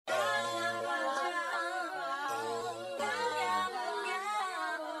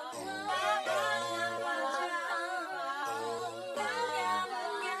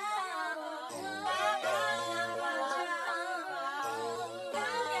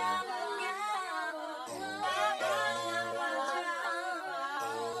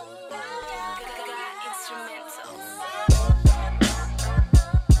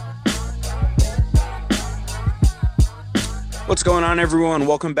What's going on, everyone?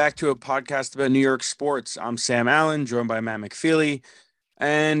 Welcome back to a podcast about New York sports. I'm Sam Allen, joined by Matt McFeely,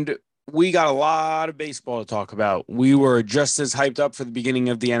 and we got a lot of baseball to talk about. We were just as hyped up for the beginning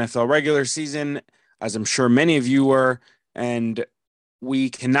of the NFL regular season, as I'm sure many of you were, and we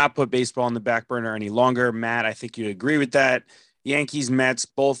cannot put baseball on the back burner any longer. Matt, I think you'd agree with that. Yankees, Mets,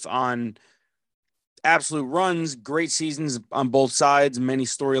 both on absolute runs, great seasons on both sides, many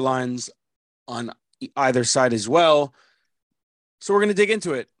storylines on either side as well. So we're going to dig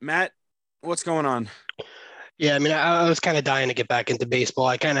into it. Matt, what's going on? Yeah, I mean, I was kind of dying to get back into baseball.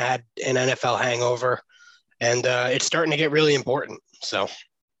 I kind of had an NFL hangover, and it's starting to get really important. So,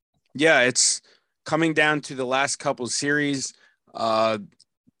 Yeah, it's coming down to the last couple of series. Uh,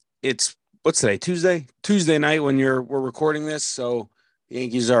 it's what's today? Tuesday? Tuesday night when we're recording this. So the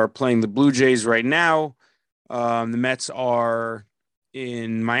Yankees are playing the Blue Jays right now. The Mets are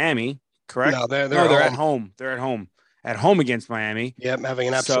in Miami, correct? no, they're No, at they're at home. home. They're at home against Miami. Yep, having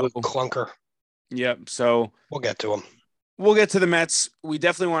an So, absolute clunker. yep. So We'll get to them. we'll get to the Mets. We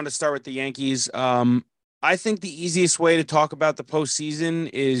definitely wanted to start with the Yankees. I think the easiest way to talk about the postseason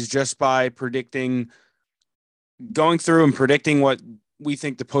is just by going through and predicting what we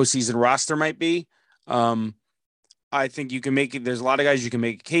think the postseason roster might be. Um, I think you can make it. There's a lot of guys you can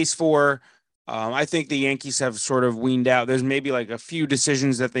make a case for. I think the Yankees have sort of weaned out. There's maybe like a few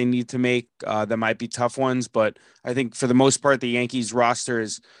decisions that they need to make that might be tough ones, but I think for the most part, the Yankees roster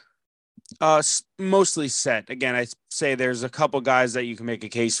is mostly set. Again, I say there's a couple guys that you can make a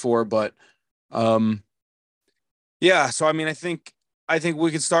case for, but um, yeah. So I mean, I think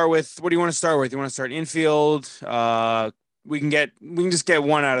we could start with what do you want to start with? You want to start infield? We can just get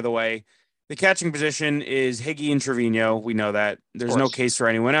one out of the way. The catching position is Higgy and Trevino. We know that Of there's no course. case for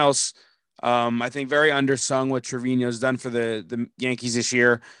anyone else. I think very undersung what Trevino's done for the Yankees this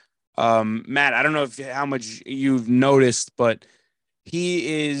year. Matt, I don't know if how much you've noticed, but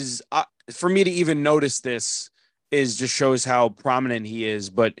he is for me to even notice this is just shows how prominent he is.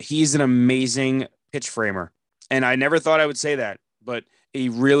 But he's an amazing pitch framer, and I never thought I would say that, but he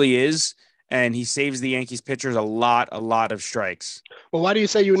really is, and he saves the Yankees pitchers a lot of strikes. Well, why do you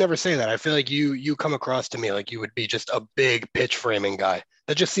say you would never say that? I feel like you come across to me like you would be just a big pitch framing guy.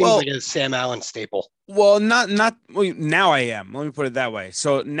 That just seems like Well, a Sam Allen staple. not well, now I am. Let me put it that way.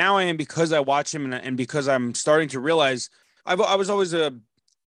 So now I am because I watch him and because I'm starting to realize I was always a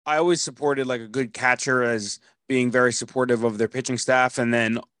I always supported like a good catcher as being very supportive of their pitching staff and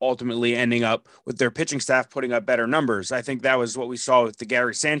then ultimately ending up with their pitching staff putting up better numbers. I think that was what we saw with the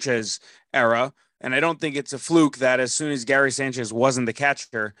Gary Sanchez era. And I don't think it's a fluke that as soon as Gary Sanchez wasn't the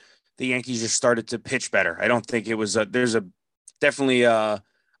catcher, the Yankees just started to pitch better. I don't think it was there's a definitely a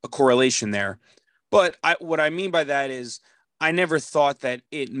correlation there. But what I mean by that is I never thought that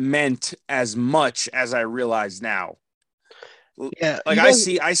it meant as much as I realize now. Yeah, Like I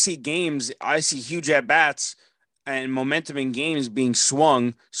see games, I see huge at bats and momentum in games being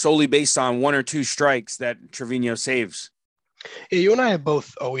swung solely based on one or two strikes that Trevino saves. you and I have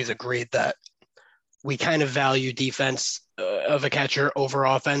both always agreed that we kind of value defense of a catcher over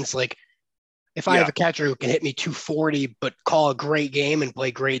offense. Like if I have Yeah. a catcher who can hit me 240 but call a great game and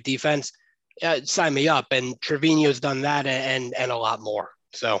play great defense, sign me up. And Trevino's done that and a lot more.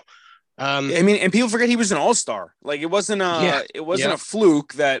 So um, I mean, and people forget he was an all-star. Like yeah, it wasn't yep, a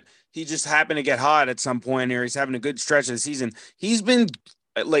fluke that he just happened to get hot at some point or he's having a good stretch of the season. He's been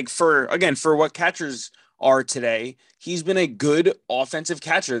like for what catchers are today, he's been a good offensive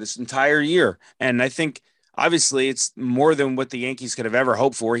catcher this entire year. And I think obviously it's more than what the Yankees could have ever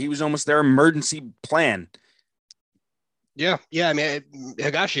hoped for. He was almost their emergency plan. yeah. I mean,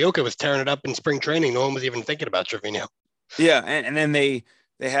 Higashioka was tearing it up in spring training. No one was even thinking about Trevino. Yeah, and then they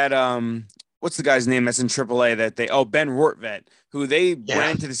had what's the guy's name that's in AAA that they Ben Rortvet, who they Yeah,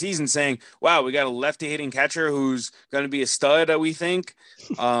 went into the season saying, "Wow, we got a lefty hitting catcher who's going to be a stud." We think,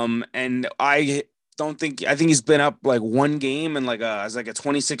 and I think he's been up like one game and like as like a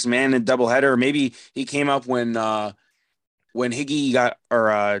 26 man in doubleheader. Maybe he came up when Higgy got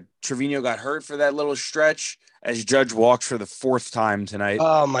or Trevino got hurt for that little stretch as Judge walks for the fourth time tonight.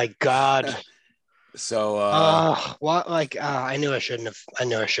 oh my God. So What? Like, I knew I shouldn't have. I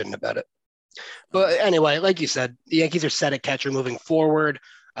knew I shouldn't have bet it. But anyway, like you said, the Yankees are set at catcher moving forward.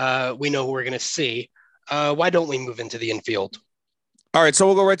 We know who we're going to see. Why don't we move into the infield? all right, so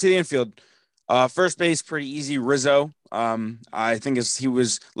we'll go right to the infield. First base, pretty easy. Rizzo. I think he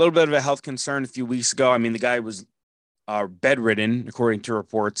was a little bit of a health concern a few weeks ago. I mean, the guy was bedridden, according to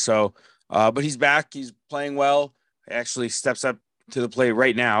reports. So, but he's back. He's playing well. He actually steps up to the plate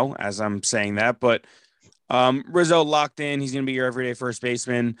right now as I'm saying that. But Rizzo locked in. He's going to be your everyday first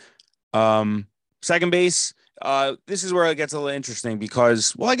baseman. Second base, this is where it gets a little interesting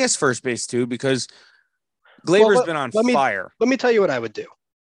because, well, I guess first base too, because Well, Glaber's been on let me fire. let me tell you what I would do.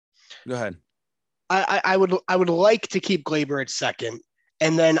 Go ahead. I would like to keep Glaber at second,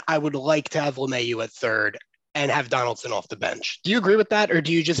 and then I would like to have LeMahieu at third and have Donaldson off the bench. Do you agree with that, or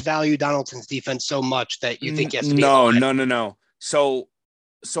do you just value Donaldson's defense so much that you think he has to be in the No, line? no, no, no. So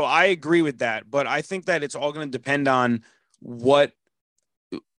I agree with that, but I think that it's all going to depend on what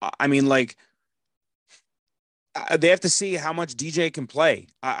I mean. Like they have to see how much DJ can play.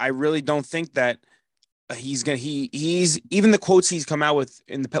 I really don't think that he's even the quotes he's come out with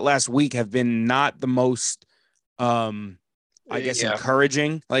in the last week have been not the most I guess Yeah,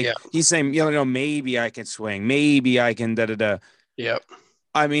 encouraging. Like yeah, he's saying, maybe I can swing, maybe I can da da da. yeah,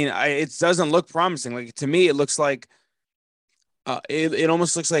 I mean, it doesn't look promising. Like to me, it looks like it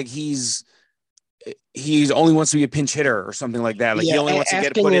almost looks like he's only wants to be a pinch hitter or something like that. Like he yeah. only wants to get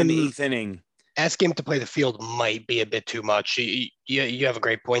Asking put in the him, eighth inning. asking him to play the field might be a bit too much. You have a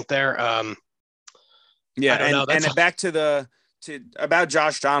great point there. Yeah, I don't know. That's and back to to about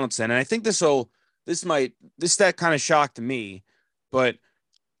Josh Donaldson, and I think this stat kind of shocked me, but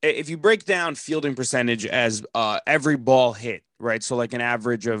if you break down fielding percentage as every ball hit, right? So like an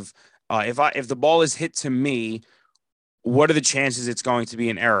average of if the ball is hit to me, what are the chances it's going to be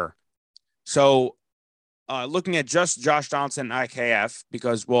an error? So looking at just Josh Donaldson and IKF,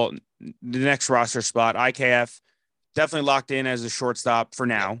 because well, the next roster spot, IKF definitely locked in as a shortstop for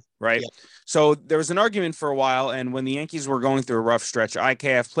yeah, now, right? yeah. So there was an argument for a while, and when the Yankees were going through a rough stretch,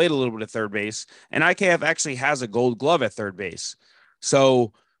 IKF played a little bit of third base, and IKF actually has a Gold Glove at third base.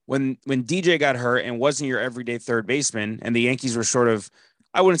 So when DJ got hurt and wasn't your everyday third baseman, and the Yankees were sort of,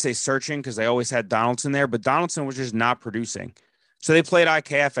 I wouldn't say searching because they always had Donaldson there, but Donaldson was just not producing. So they played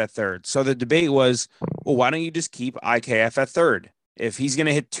IKF at third. So the debate was, well, why don't you just keep IKF at third? If he's going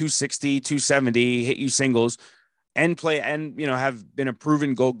to hit 260, 270, hit you singles, and play and have been a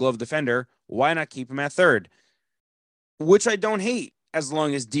proven Gold Glove defender, why not keep him at third? Which I don't hate as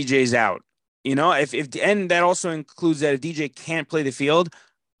long as DJ's out. If and that also includes that if DJ can't play the field,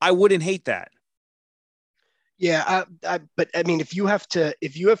 I wouldn't hate that. Yeah, but I mean, if you have to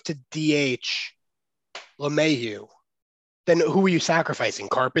DH LeMahieu, then who are you sacrificing?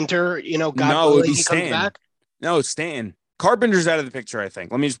 Carpenter, God No, it would willing, be he comes Stanton. back. No, it's Stanton. Carpenter's out of the picture, I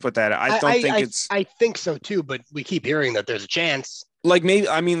think. Let me just put that. I don't think it's I think so too, but we keep hearing that there's a chance. like maybe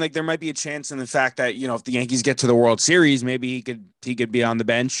I mean like there might be a chance in the fact that if the Yankees get to the World Series, maybe he could be on the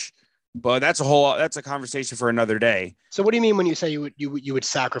bench. But that's a conversation for another day. So what do you mean when you say you would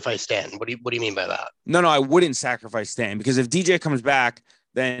sacrifice Stanton? What do you mean by that? No, I wouldn't sacrifice Stanton because if DJ comes back,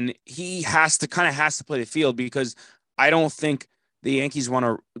 then he has to play the field because I don't think the Yankees want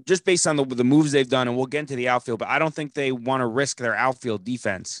to just based on the moves they've done, and we'll get into the outfield, but I don't think they want to risk their outfield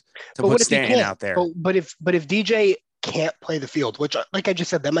defense to But put what if he Stanton can't? out there. But if DJ can't play the field, which like I just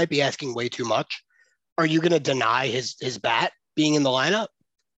said, that might be asking way too much. Are you going to deny his bat being in the lineup?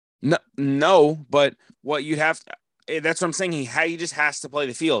 No, no, but what you'd have that's what I'm saying. He just has to play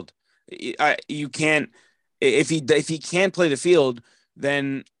the field. You can't if he can't play the field,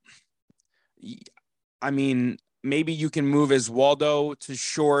 then I mean maybe you can move as Waldo to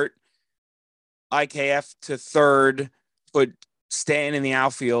short, IKF to third, put Stanton in the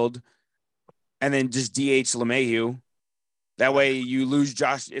outfield, and then just DH LeMahieu. That way you lose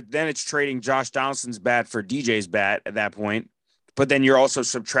Josh. Then it's trading Josh Donaldson's bat for DJ's bat at that point. But then you're also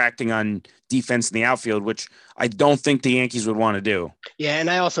subtracting on defense in the outfield, which I don't think the Yankees would want to do. Yeah, and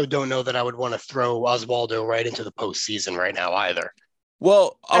I also don't know that I would want to throw Oswaldo right into the postseason right now either.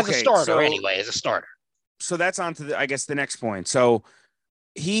 Well, As a okay, starter, anyway, as a starter. so that's on to I guess the next point. So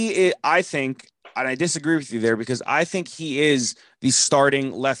I think, and I disagree with you there because I think he is the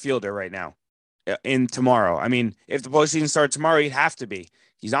starting left fielder right now in tomorrow. I mean, if the postseason started tomorrow, he'd have to be.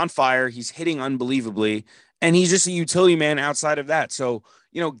 He's on fire. He's hitting unbelievably, and he's just a utility man outside of that. So,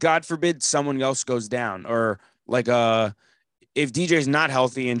 God forbid someone else goes down or like if DJ's not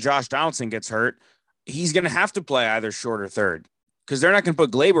healthy and Josh Donaldson gets hurt, he's going to have to play either short or third because they're not going to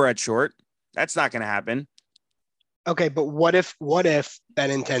put Glaber at short. That's not going to happen. Okay, but what if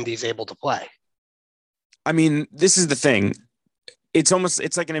Benintendi is able to play? I mean, this is the thing. It's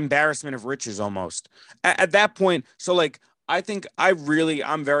like an embarrassment of riches almost at that point. So like, I think I'm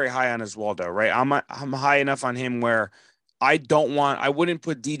very high on Oswaldo, right? I'm high enough on him where I wouldn't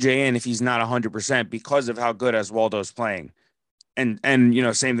put DJ in if he's not 100% because of how good Oswaldo's playing. And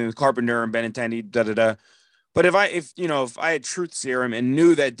same thing with Carpenter and Benintendi, da da da. But if I had truth serum and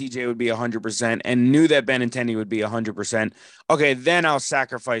knew that DJ would be 100% and knew that Benintendi would be 100%, okay, then I'll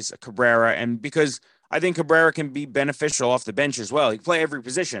sacrifice Cabrera. And because I think Cabrera can be beneficial off the bench as well. He can play every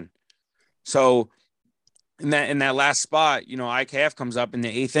position. So in that last spot, IKF comes up in the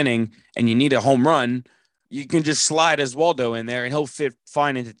eighth inning and you need a home run, you can just slide Oswaldo in there and he'll fit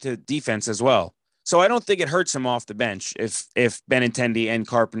fine into defense as well. So I don't think it hurts him off the bench if Benintendi and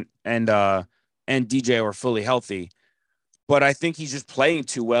Carpenter and DJ are fully healthy. But I think he's just playing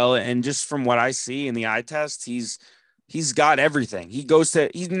too well. And just from what I see in the eye test, he's got everything.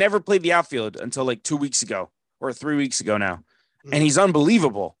 He's never played the outfield until like 2 weeks ago or 3 weeks ago now. And he's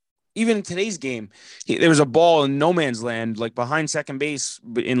unbelievable. Even in today's game, there was a ball in no man's land, like behind second base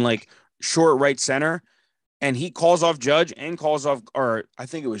in like short right center. And he calls off Judge and calls off, or I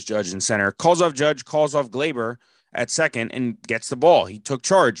think it was Judge in center, calls off Judge, calls off Glaber at second and gets the ball. He took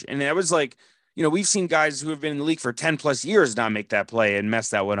charge. And that was like, we've seen guys who have been in the league for 10 plus years not make that play and mess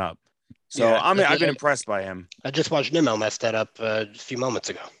that one up. So yeah, I've been impressed by him. I just watched Nimmo mess that up a few moments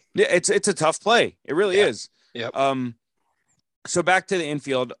ago. Yeah, it's a tough play. It really is. Yeah. So back to the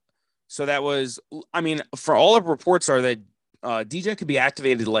infield. So that was, for all the reports are that DJ could be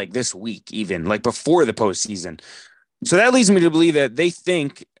activated like this week, even like before the postseason. So that leads me to believe that they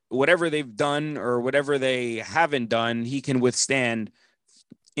think whatever they've done or whatever they haven't done, he can withstand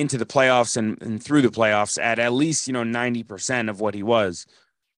into the playoffs and through the playoffs at least, 90% of what he was.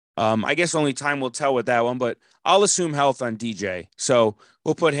 I guess only time will tell with that one, but I'll assume health on DJ. So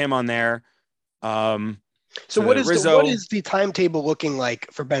we'll put him on there. So what is the timetable looking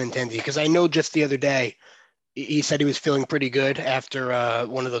like for Benintendi? Because I know just the other day he said he was feeling pretty good after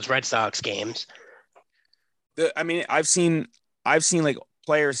one of those Red Sox games. I've seen like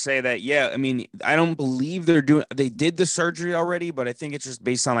players say that. Yeah, I don't believe they did the surgery already, but I think it's just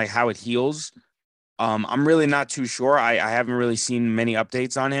based on like how it heals. I'm really not too sure. I haven't really seen many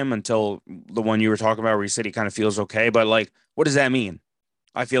updates on him until the one you were talking about where you said he kind of feels okay. But like, what does that mean?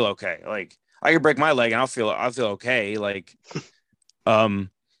 I feel okay. Like I could break my leg and I'll feel okay. Like,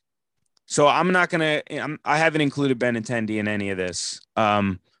 so I'm not gonna. I haven't included Benintendi in any of this,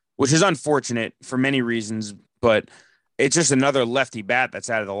 which is unfortunate for many reasons. But it's just another lefty bat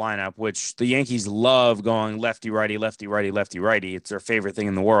that's out of the lineup, which the Yankees love going lefty righty, lefty righty, lefty righty. It's their favorite thing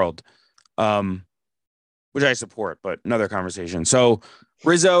in the world. Which I support, but another conversation. So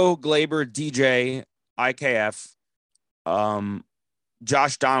Rizzo, Glaber, DJ, IKF,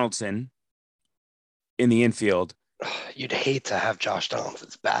 Josh Donaldson in the infield. You'd hate to have Josh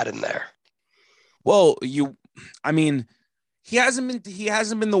Donaldson's bat in there. Well, he hasn't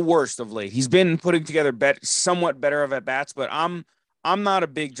been the worst of late. He's been putting together somewhat better of at bats, but I'm not a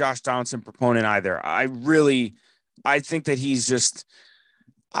big Josh Donaldson proponent either. I think that he's just.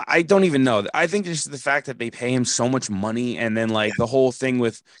 I don't even know. I think just the fact that they pay him so much money and then like the whole thing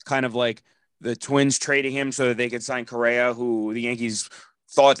with kind of like the Twins trading him so that they could sign Correa, who the Yankees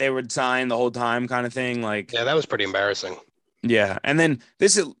thought they would sign the whole time kind of thing. Like, yeah, that was pretty embarrassing. Yeah. And then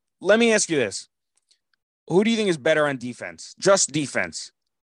let me ask you this. Who do you think is better on defense? Just defense.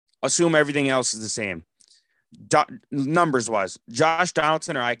 Assume everything else is the same. Numbers wise, Josh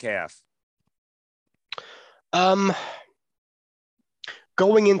Donaldson or IKF?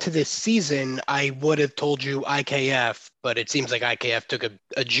 Going into this season, I would have told you IKF, but it seems like IKF took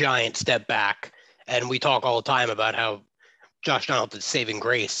a giant step back. And we talk all the time about how Josh Donaldson's saving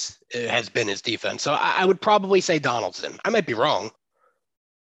grace has been his defense. So I would probably say Donaldson. I might be wrong.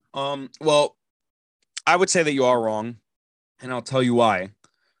 Well, I would say that you are wrong, and I'll tell you why.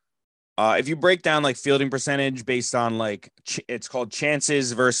 If you break down like fielding percentage based on like it's called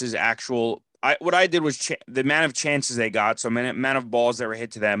chances versus actual. What I did was the amount of chances they got, so amount of balls that were hit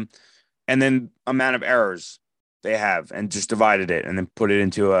to them, and then amount of errors they have, and just divided it and then put it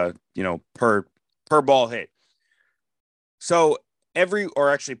into a per ball hit. So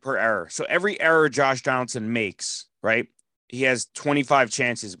per error. So every error Josh Donaldson makes, right? He has 25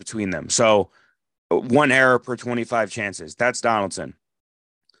 chances between them. So one error per 25 chances. That's Donaldson.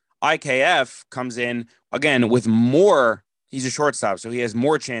 IKF comes in again with more. He's a shortstop, so he has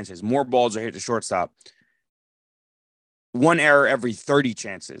more chances. More balls are hit to shortstop. One error every 30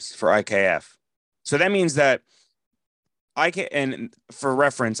 chances for IKF. So that means that and for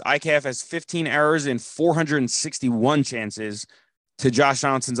reference, IKF has 15 errors in 461 chances to Josh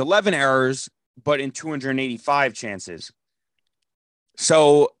Donaldson's 11 errors, but in 285 chances.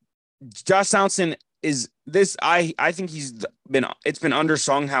 So Josh Donaldson is this. I think it's been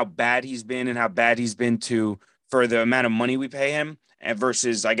undersung how bad he's been and how bad he's been for the amount of money we pay him and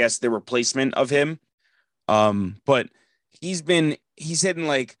versus, I guess, the replacement of him. But he's hitting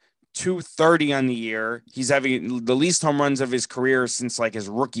like 230 on the year. He's having the least home runs of his career since like his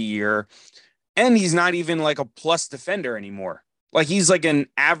rookie year. And he's not even like a plus defender anymore. Like he's like an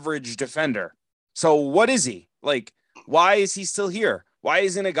average defender. So what is he? Like, why is he still here? Why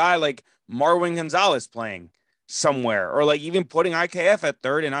isn't a guy like Marwin Gonzalez playing somewhere, or like even putting IKF at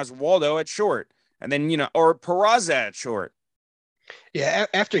third and Oswaldo at short, and then or Peraza at short. Yeah,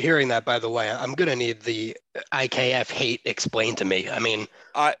 after hearing that, by the way, I'm gonna need the IKF hate explained to me. I mean,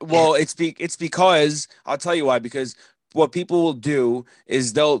 Well, it's because I'll tell you why. Because what people will do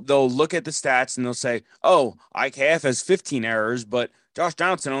is they'll look at the stats and they'll say, "Oh, IKF has 15 errors, but Josh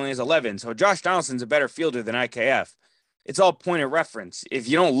Donaldson only has 11. So Josh Donaldson's a better fielder than IKF." It's all point of reference. If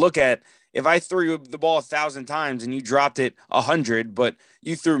you don't look at if I threw the ball 1,000 times and you dropped it 100, but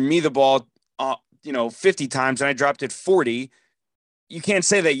you threw me the ball, 50 times and I dropped it 40, you can't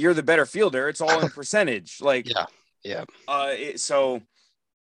say that you're the better fielder. It's all in percentage. Like, yeah. So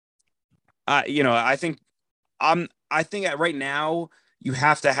I think I think right now you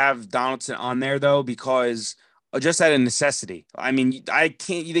have to have Donaldson on there though, because just out of necessity. I mean,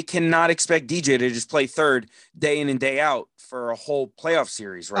 they cannot expect DJ to just play third day in and day out for a whole playoff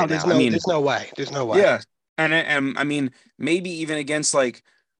series right now. There's no way. There's no way. Yeah. And I mean, maybe even against look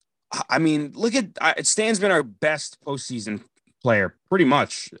at Stan's been our best postseason player pretty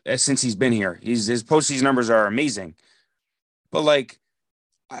much since he's been here. His postseason numbers are amazing. But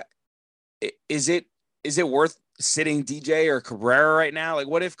is it worth sitting DJ or Cabrera right now? Like,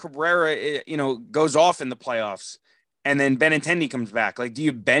 what if Cabrera, goes off in the playoffs and then Benintendi comes back? Like, do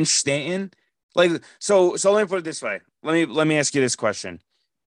you bench Stanton? Like, so let me put it this way. Let me ask you this question.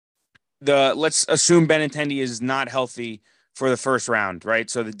 Let's assume Benintendi is not healthy for the first round, right?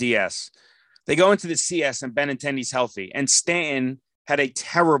 So the DS. They go into the CS and Benintendi's healthy, and Stanton had a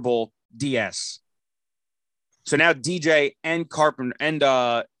terrible DS. So now DJ and Carpenter and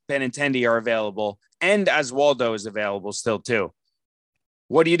Benintendi are available, and Oswaldo is available still too.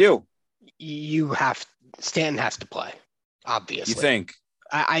 What do? Stanton has to play, obviously. You think?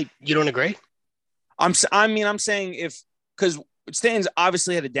 You don't agree? I'm saying because Stanton's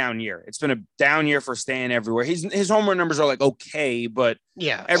obviously had a down year. It's been a down year for Stanton everywhere. His home run numbers are okay, but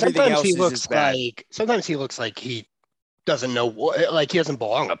yeah, everything else is just bad. Sometimes he looks like he doesn't know he doesn't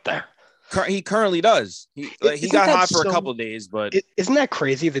belong up there. He currently does. He got hot for a couple of days, but isn't that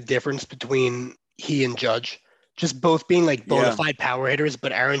crazy? The difference between he and Judge, just both being bona fide power hitters,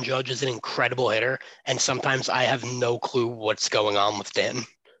 but Aaron Judge is an incredible hitter, and sometimes I have no clue what's going on with Stanton.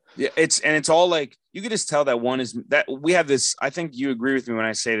 Yeah, it's all you could just tell that one is that we have this. I think you agree with me when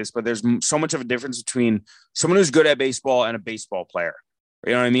I say this, but there's so much of a difference between someone who's good at baseball and a baseball player.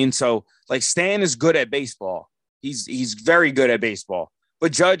 You know what I mean? So Stan is good at baseball. He's very good at baseball,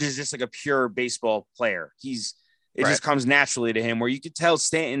 but Judge is just like a pure baseball player. It just comes naturally to him, where you could tell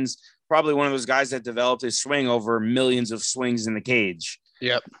Stanton's probably one of those guys that developed his swing over millions of swings in the cage.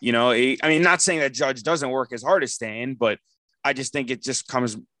 Yep. Not saying that Judge doesn't work as hard as Stanton, but I just think it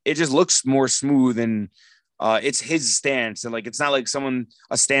just looks more smooth, and it's his stance. And it's not like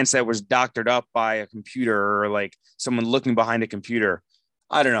a stance that was doctored up by a computer or someone looking behind a computer.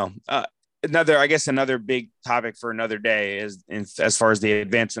 I don't know. Another big topic for another day is as far as the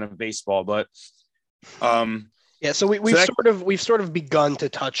advancement of baseball, but yeah. So we've sort of begun to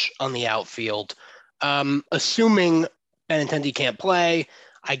touch on the outfield. Assuming Benintendi can't play,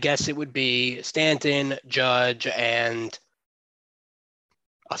 I guess it would be Stanton, Judge, and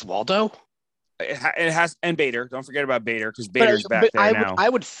Oswaldo. It has, and Bader. Don't forget about Bader, because Bader's back there now. I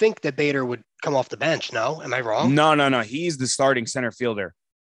would think that Bader would come off the bench. No, am I wrong? No. He's the starting center fielder.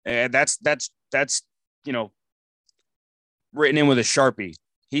 And that's written in with a Sharpie.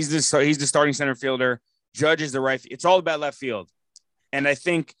 He's the starting center fielder. Judge is the right. It's all about left field. And I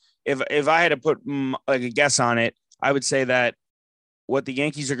think if I had to put a guess on it, I would say that what the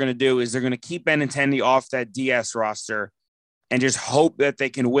Yankees are going to do is they're going to keep Benintendi off that DS roster and just hope that they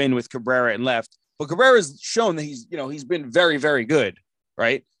can win with Cabrera in left. But Cabrera's shown that he's been very, very good,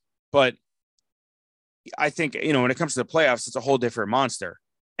 right? But I think, when it comes to the playoffs, it's a whole different monster.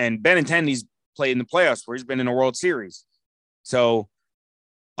 And Benintendi's played in the playoffs where he's been in a World Series. So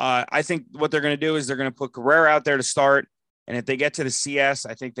I think what they're going to do is they're going to put Cabrera out there to start. And if they get to the CS,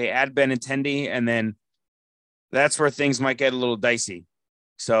 I think they add Benintendi, and then that's where things might get a little dicey.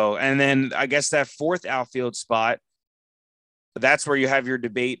 So, and then I guess that fourth outfield spot, that's where you have your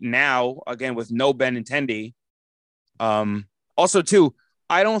debate now, again, with no Benintendi. Also, too,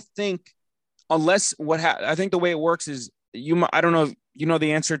 I don't think, unless I think the way it works is I don't know if you know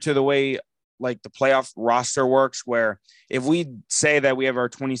the answer to the way the playoff roster works, where if we say that we have our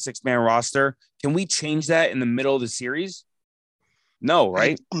 26-man roster, can we change that in the middle of the series? No,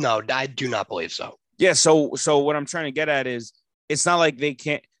 right? No, I do not believe so. Yeah. So what I'm trying to get at is it's not like they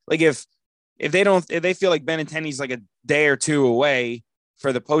can't, if they feel like Benintendi's a day or two away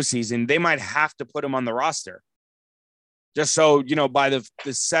for the postseason, they might have to put him on the roster. just so by the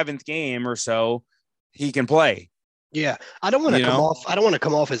seventh game or so, he can play. Yeah, I don't want to come off. I don't want to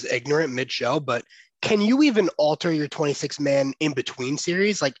come off as ignorant mid-show, but can you even alter your 26 man in between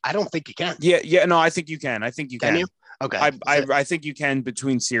series? Like, I don't think you can. Yeah, no, I think you can. I think you can. You? Okay. I think you can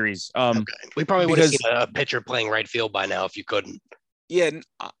between series. Okay. We probably would have seen a pitcher playing right field by now if you couldn't. Yeah,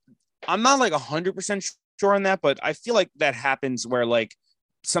 I'm not like 100% sure on that, but I feel like that happens where like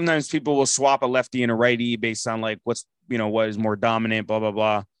sometimes people will swap a lefty and a righty based on like what is more dominant, blah blah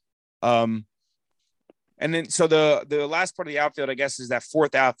blah. And then so the last part of the outfield, I guess, is that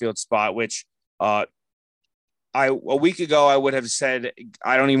fourth outfield spot, which a week ago I would have said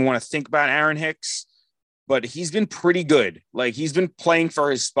I don't even want to think about Aaron Hicks, but he's been pretty good. Like he's been playing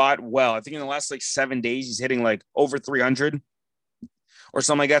for his spot well. I think in the last like 7 days he's hitting like over 300 or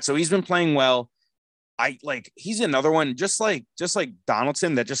something like that. So he's been playing well. He's another one just like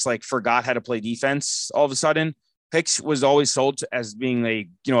Donaldson that just like forgot how to play defense all of a sudden. Hicks was always sold as being a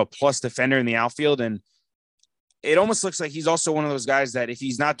plus defender in the outfield, and it almost looks like he's also one of those guys that if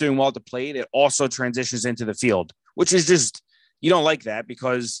he's not doing well at the plate, it also transitions into the field, which is just, you don't like that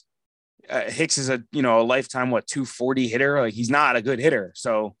because Hicks is a lifetime, 240 hitter. Like he's not a good hitter.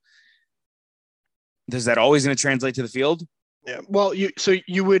 So is that always going to translate to the field? Yeah. Well,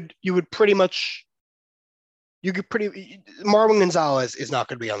 Marwin Gonzalez is not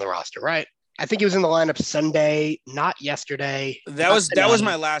going to be on the roster, right? I think he was in the lineup Sunday, not yesterday. That was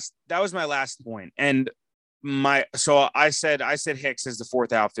my last point. And so I said Hicks as the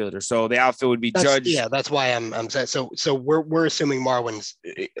fourth outfielder. So the outfield would be Judge. Yeah, that's why I'm saying. So we're assuming Marwin's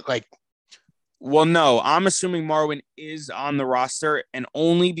like. Well, no, I'm assuming Marwin is on the roster, and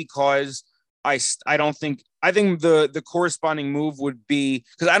only because I think the corresponding move would be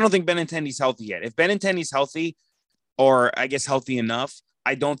because I don't think Benintendi's healthy yet. If Benintendi's healthy, or I guess healthy enough,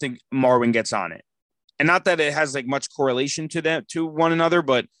 I don't think Marwin gets on it. And not that it has like much correlation to one another,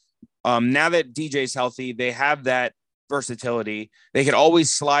 but now that DJ's healthy, they have that versatility. They could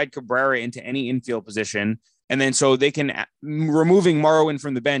always slide Cabrera into any infield position. And then so they can removing Marwin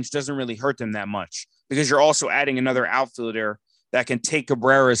from the bench doesn't really hurt them that much because you're also adding another outfielder that can take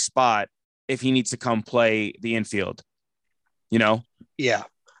Cabrera's spot if he needs to come play the infield, Yeah.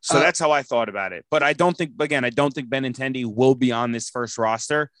 So that's how I thought about it. But I don't think Benintendi will be on this first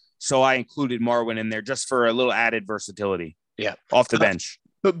roster. So I included Marwin in there just for a little added versatility. Yeah. Off the bench.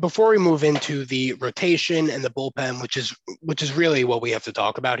 But before we move into the rotation and the bullpen, which is really what we have to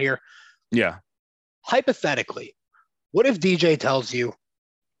talk about here. Yeah. Hypothetically, what if DJ tells you,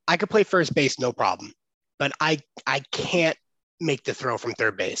 I could play first base, no problem, but I can't make the throw from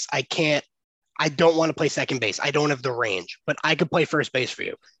third base. I don't want to play second base. I don't have the range, but I could play first base for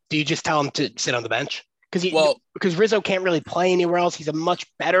you. Do you just tell him to sit on the bench? Because Rizzo can't really play anywhere else. He's a much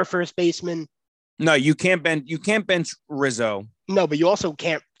better first baseman. No, you can't bench Rizzo. No, but you also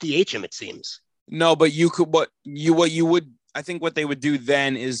can't DH him, it seems. No, but you could. I think what they would do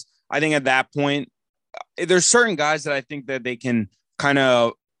then is, I think at that point, there's certain guys that I think that they can kind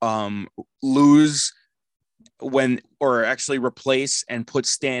of lose or actually replace and put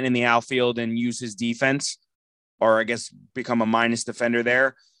Stanton in the outfield and use his defense, or I guess become a minus defender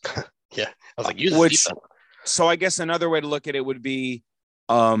there. Yeah, I was like, use his defense. So I guess another way to look at it would be,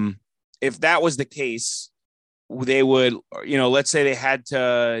 if that was the case, they would, let's say they had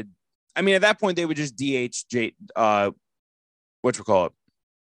to. I mean, at that point, they would just DH a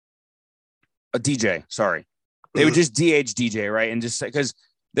DJ. Sorry, they would just DH DJ, right? And just say, because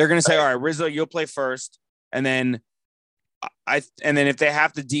they're going to say, all right, Rizzo, you'll play first. And then if they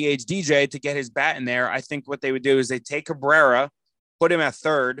have to DH DJ to get his bat in there, I think what they would do is they take Cabrera, put him at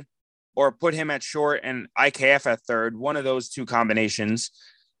third, or put him at short and IKF at third, one of those two combinations,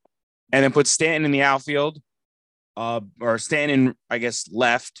 and then put Stanton in the outfield, or Stanton in, I guess,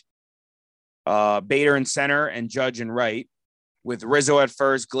 left, Bader in center, and Judge in right, with Rizzo at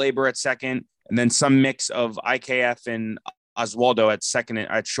first, Glaber at second, and then some mix of IKF and Oswaldo at second,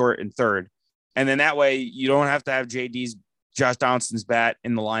 at short and third. And then that way you don't have to have Josh Donaldson's bat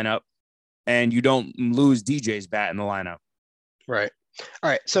in the lineup, and you don't lose DJ's bat in the lineup. Right. All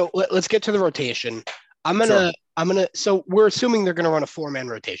right. So let's get to the rotation. So we're assuming they're going to run a 4-man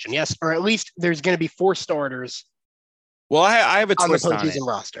rotation. Yes. Or at least there's going to be 4 starters. Well, I have a twist on the postseason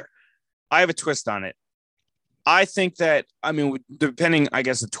roster. I have a twist on it. I think that, depending, I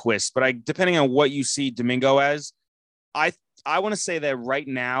guess, a twist, but depending on what you see Domingo as, I want to say that right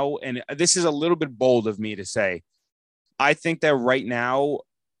now, and this is a little bit bold of me to say, I think that right now,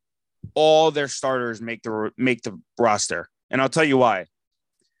 all their starters make the roster, and I'll tell you why.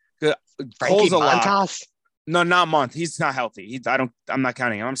 Frankie Montas? No, not month. He's not healthy. I'm not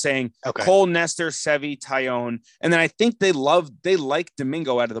counting him. I'm saying Okay. Cole, Nestor, Sevy, Tyone. And then I think they like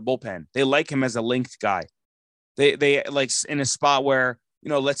Domingo out of the bullpen. They like him as a linked guy. They like in a spot where,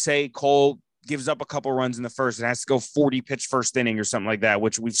 let's say Cole gives up a couple runs in the first and has to go 40 pitch first inning or something like that,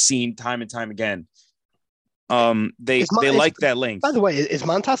 which we've seen time and time again. They like that length. By the way, is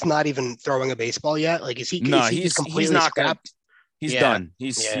Montas not even throwing a baseball yet? Like, is he? No, he's completely he's not scrapped. He's done.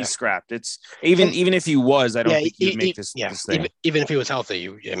 He's scrapped. It's even if he was, I don't think he'd make this thing. Even if he was healthy,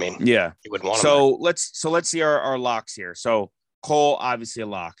 you wouldn't want him. So let's see our locks here. So Cole, obviously a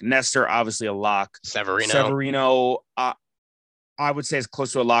lock. Nestor, obviously a lock. Severino, I would say as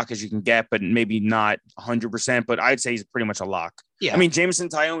close to a lock as you can get, but maybe not 100%. But I'd say he's pretty much a lock. Yeah. I mean, Jameson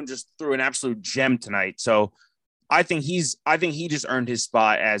Tyone just threw an absolute gem tonight. So I think he just earned his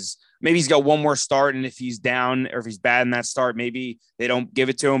spot as maybe he's got one more start. And if he's down or if he's bad in that start, maybe they don't give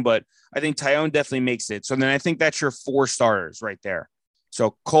it to him. But I think Tyone definitely makes it. So then I think that's your 4 starters right there.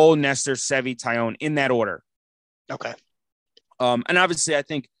 So Cole, Nestor, Sevy, Tyone in that order. Okay. And obviously I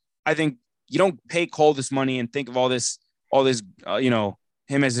think you don't pay Cole this money and think of all this,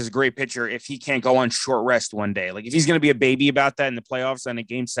 him as this great pitcher if he can't go on short rest one day. Like if he's going to be a baby about that in the playoffs and a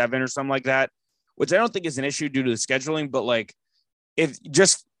game 7 or something like that, which I don't think is an issue due to the scheduling, but like if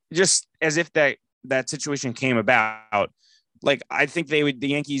just as if that situation came about, like I think the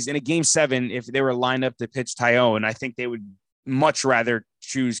Yankees in a game 7, if they were lined up to pitch Tyone, I think they would much rather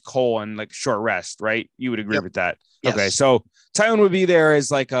choose Cole and like short rest, right? You would agree with that. Yes. Okay. So Tyone would be there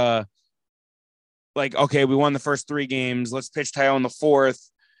as okay, we won the first 3 games. Let's pitch Tyone the 4th,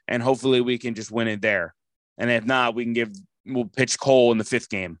 and hopefully we can just win it there. And if not, we'll pitch Cole in the 5th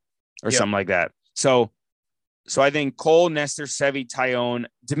game or something like that. So I think Cole, Nestor, Sevy, Tyone,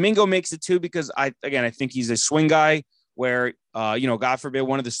 Domingo makes it too because I think he's a swing guy where God forbid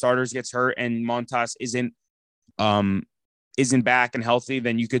one of the starters gets hurt and Montas isn't back and healthy,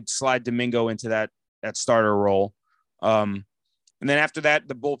 then you could slide Domingo into that starter role. And then after that,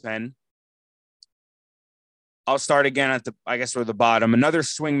 the bullpen. I'll start again at the bottom. Another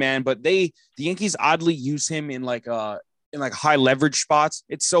swing man, but the Yankees oddly use him in high leverage spots.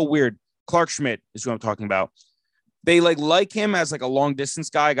 It's so weird. Clark Schmidt is who I'm talking about. They like him as like a long distance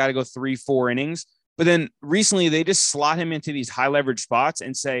guy, got to go 3-4 innings. But then recently they just slot him into these high leverage spots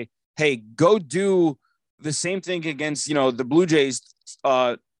and say, hey, go do the same thing against, the Blue Jays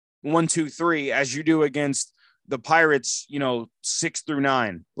 1, 2, 3 as you do against the Pirates, 6 through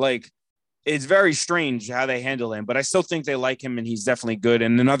 9. Like, it's very strange how they handle him, but I still think they like him and he's definitely good.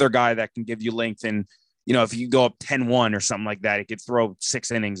 And another guy that can give you length and, if you go up 10-1 or something like that, he could throw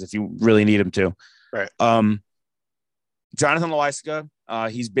 6 innings if you really need him to. Right. Jonathan Loáisiga,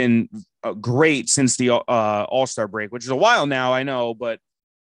 he's been great since the All-Star break, which is a while now, I know, but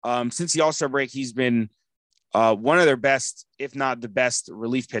since the All-Star break, he's been one of their best, if not the best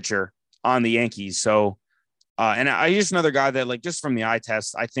relief pitcher on the Yankees. So, and I just another guy that just from the eye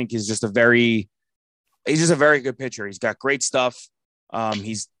test, I think is just a very good pitcher. He's got great stuff.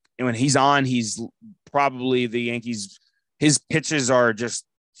 When he's on, he's probably the Yankees. His pitches are just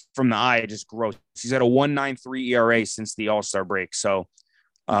from the eye, just gross. He's at a 1.93 ERA since the All-Star break. So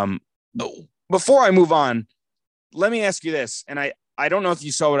before I move on, let me ask you this. And I don't know if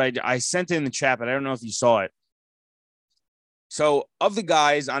you saw what I sent it in the chat, but I don't know if you saw it. So of the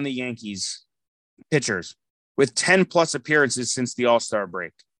guys on the Yankees pitchers, with 10 plus appearances since the All-Star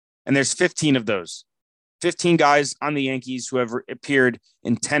break. And there's 15 of those. 15 guys on the Yankees who have appeared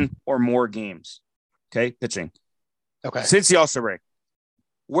in 10 or more games. Okay, pitching. Okay. Since the All-Star break.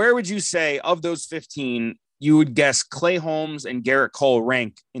 Where would you say of those 15, you would guess Clay Holmes and Garrett Cole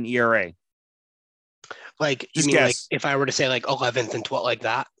rank in ERA? Like, you mean like if I were to say like 11th and 12th like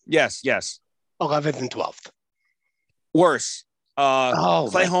that? Yes. 11th and 12th. Worse.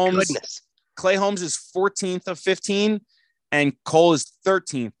 Clay Holmes. Goodness. Clay Holmes is 14th of 15, and Cole is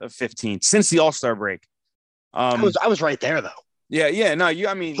 13th of 15 since the All-Star break. I was right there though. Yeah. No,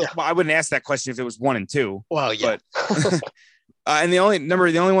 well, I wouldn't ask that question if it was 1 and 2. Well, yeah. But, and the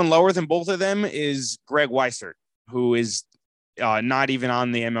only one lower than both of them is Greg Weissert, who is not even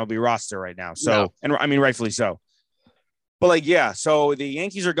on the MLB roster right now. So, And I mean, rightfully so. But so the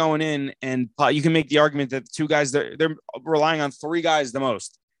Yankees are going in, and you can make the argument that the 2 guys they're relying on 3 guys the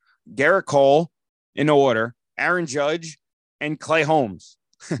most. Garrett Cole, in no order, Aaron Judge, and Clay Holmes.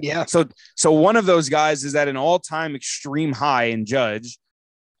 Yeah. So one of those guys is at an all-time extreme high in Judge.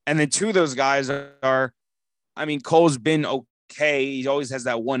 And then 2 of those guys are, Cole's been okay. He always has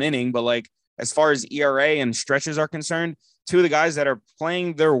that 1 inning, but as far as ERA and stretches are concerned, 2 of the guys that are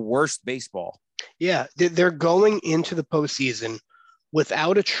playing their worst baseball. Yeah. They're going into the postseason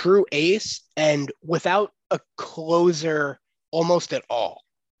without a true ace and without a closer almost at all.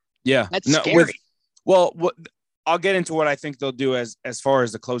 Yeah. That's scary. I'll get into what I think they'll do as far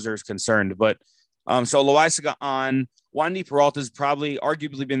as the closer is concerned. But so Loaisiga on, Wandy Peralta's probably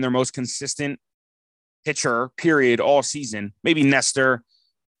arguably been their most consistent pitcher, period, all season. Maybe Nestor,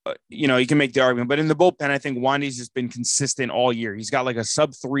 you can make the argument. But in the bullpen, I think Wandy's just been consistent all year. He's got like a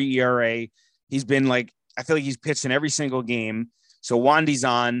sub-3 ERA. He's been like, I feel like he's pitched in every single game. So Wandy's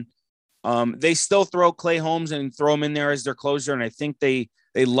on. They still throw Clay Holmes and throw him in there as their closer, and I think they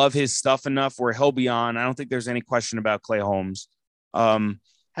love his stuff enough where he'll be on. I don't think there's any question about Clay Holmes.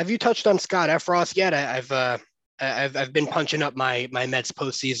 Have you touched on Scott Effross yet? I've been punching up my Mets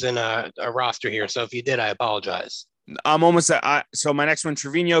postseason roster here, so if you did, I apologize. I'm almost at. So my next one,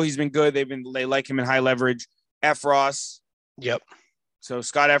 Trevino, he's been good. They like him in high leverage. Effross. Yep. So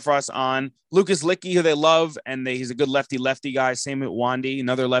Scott Effross on. Lucas Licky, who they love, and he's a good lefty guy. Same with Wandy,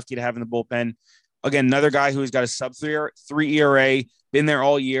 another lefty to have in the bullpen. Again, another guy who's got a sub-3 ERA, been there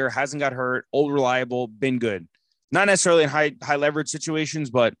all year, hasn't got hurt, old, reliable, been good. Not necessarily in high leverage situations,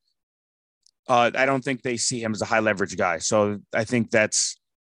 but I don't think they see him as a high leverage guy. So I think that's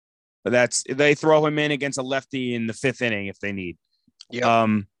they throw him in against a lefty in the 5th inning if they need. Yeah.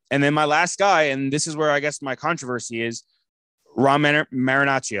 And then my last guy, and this is where I guess my controversy is, Ron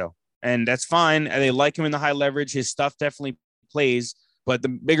Marinaccio. And that's fine. They like him in the high leverage. His stuff definitely plays. But the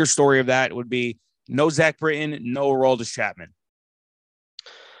bigger story of that would be no Zach Britton, no Aroldis Chapman.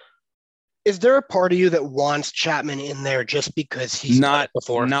 Is there a part of you that wants Chapman in there just because he's not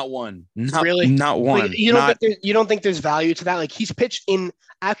before? Not one. Really? Not one. Like, you don't think there's value to that? Like, he's pitched in,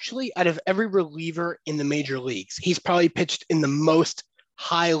 actually, out of every reliever in the major leagues, he's probably pitched in the most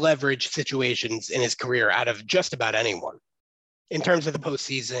high leverage situations in his career out of just about anyone in terms of the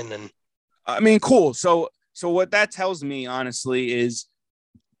postseason. And I mean, cool. So what that tells me, honestly, is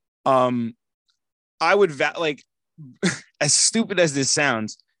I would like as stupid as this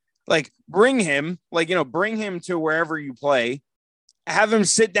sounds, like bring him to wherever you play, have him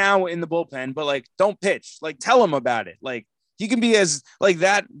sit down in the bullpen, but like don't pitch, like tell him about it. Like he can be as like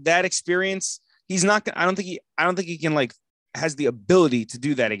that experience. He's not. I don't think he can like has the ability to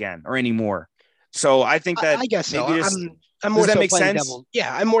do that again or anymore. So I think that I guess so. I'm does more that so make playing sense?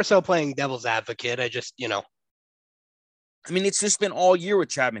 I'm more so playing devil's advocate. I just, I mean, it's just been all year with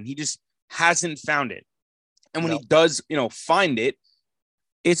Chapman. He just hasn't found it. And when No. he does, find it,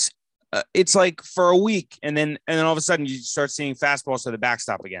 it's like for a week. And then all of a sudden you start seeing fastballs to the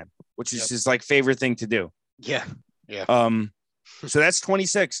backstop again, which is his like favorite thing to do. Yeah. Yeah. So that's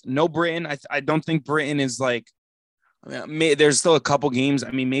 26. No Britton. I don't think Britton is like, there's still a couple games. I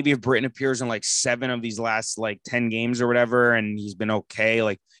mean, maybe if Britton appears in like 7 of these last like 10 games or whatever, and he's been okay,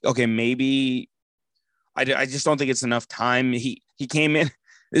 like, okay, maybe I just don't think it's enough time. He came in.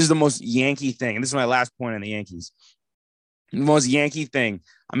 This is the most Yankee thing. And this is my last point on the Yankees. The most Yankee thing.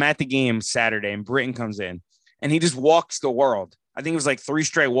 I'm at the game Saturday and Britton comes in and he just walks the world. I think it was like 3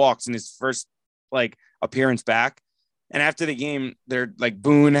 straight walks in his first like appearance back. And after the game, they're like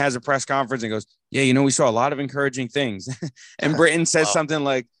Boone has a press conference and goes, yeah, we saw a lot of encouraging things. And Britton says something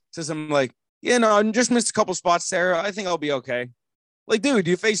like, yeah, no, I just missed a couple spots there. I think I'll be okay. Like, dude,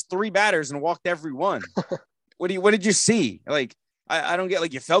 you faced 3 batters and walked every one. What did you see? Like, I don't get,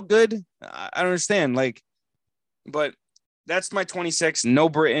 like, you felt good. I don't understand. Like, but that's my 26. No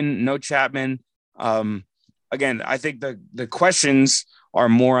Britton, no Chapman. Again, I think the questions are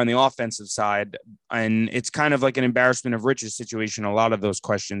more on the offensive side, and it's kind of like an embarrassment of riches situation. A lot of those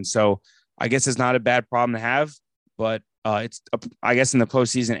questions. So I guess it's not a bad problem to have, but I guess in the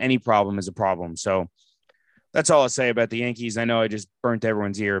postseason, any problem is a problem. So that's all I'll say about the Yankees. I know I just burnt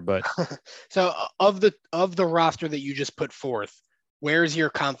everyone's ear, but so of the roster that you just put forth, where's your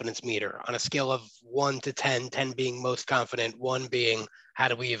confidence meter on a scale of 1 to 10, 10 being most confident, 1 being how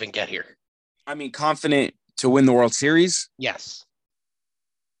do we even get here? I mean, confident to win the World Series? Yes.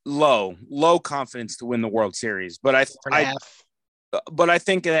 Low confidence to win the World Series, but I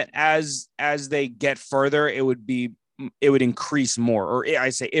think that as they get further, it would increase more. Or I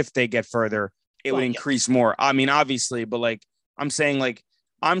say if they get further, it would increase more. I mean, obviously, but like I'm saying, like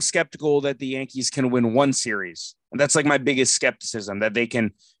I'm skeptical that the Yankees can win 1 series. And that's like my biggest skepticism, that they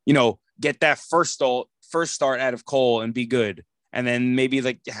can, get that first start out of Cole and be good. And then maybe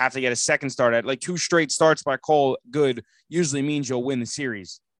like have to get a second start at like 2 straight starts by Cole. Good usually means you'll win the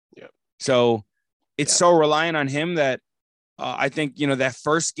series. Yeah. So it's so reliant on him that I think, that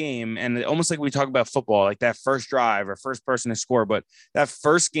first game, and almost like we talk about football, like that first drive or first person to score, but that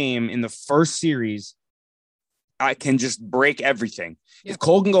first game in the first series, I can just break everything. Yeah. If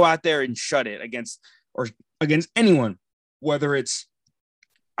Cole can go out there and shut it against anyone, whether it's,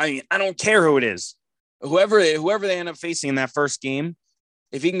 I don't care who it is. whoever they end up facing in that first game,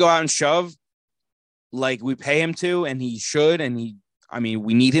 if he can go out and shove like we pay him to, and he should, and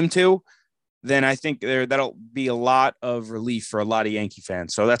we need him to, then I think that'll be a lot of relief for a lot of Yankee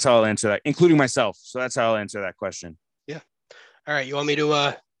fans. So that's how I'll answer that, including myself. So that's how I'll answer that question. Yeah. All right. You want me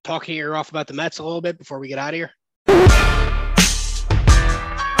to talk your ear off about the Mets a little bit before we get out of here?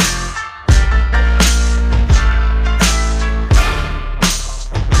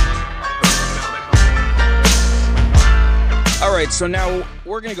 All right, so now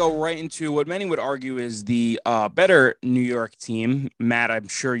we're going to go right into what many would argue is the better New York team. Matt, I'm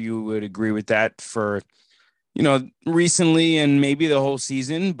sure you would agree with that for, recently and maybe the whole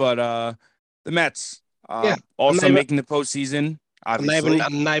season. But the Mets also making the postseason, obviously.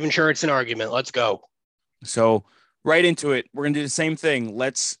 I'm not even sure it's an argument. Let's go. So right into it. We're going to do the same thing.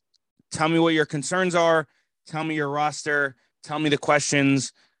 Let's tell me what your concerns are. Tell me your roster. Tell me the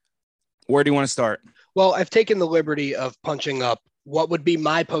questions. Where do you want to start? Well, I've taken the liberty of punching up what would be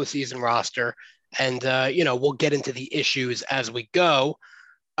my postseason roster, and we'll get into the issues as we go.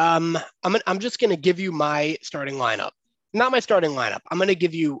 I'm just going to give you my starting lineup, not my starting lineup. I'm going to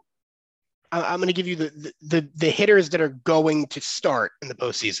give you the hitters that are going to start in the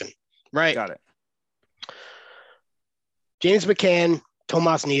postseason. Right? Got it. James McCann,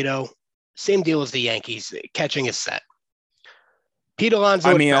 Tomas Nido, same deal as the Yankees. Catching is set. Pete Alonso.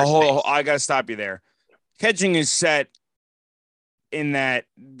 I got to stop you there. Catching is set in that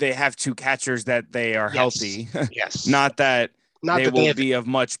they have two catchers that they are healthy. Yes. Not that they will be of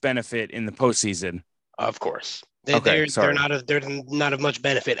much benefit in the postseason. Of course. They're not of much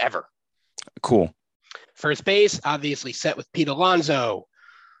benefit ever. Cool. First base, obviously set with Pete Alonso.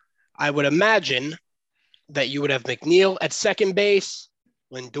 I would imagine that you would have McNeil at second base,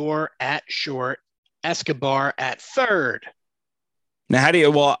 Lindor at short, Escobar at third. Now,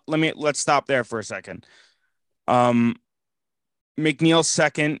 let's stop there for a second. McNeil's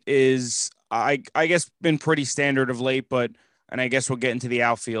second is, I guess, been pretty standard of late, and I guess we'll get into the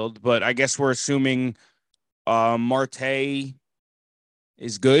outfield, but I guess we're assuming Marte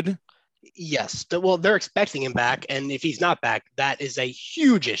is good. Yes. Well, they're expecting him back, and if he's not back, that is a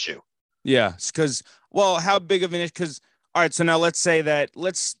huge issue. Yeah, because, how big of an issue? Because, all right, so now let's say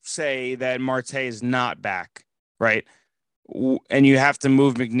that Marte is not back, right? And you have to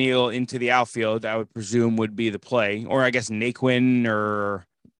move McNeil into the outfield, I would presume would be the play, or I guess Naquin, or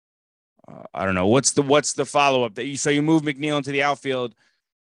I don't know. What's the follow-up so you move McNeil into the outfield?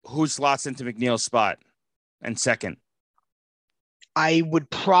 Who slots into McNeil's spot and second? I would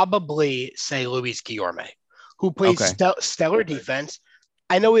probably say Luis Guillorme, who plays stellar defense.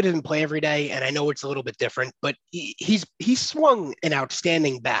 I know he didn't play every day, and I know it's a little bit different, but he's swung an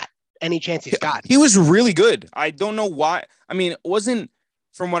outstanding bat any chance he's got. He was really good. I don't know why. I mean, it wasn't,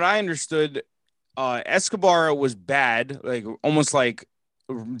 from what I understood, Escobar was bad, like almost like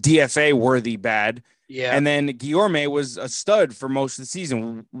DFA worthy bad. Yeah. And then Guillorme was a stud for most of the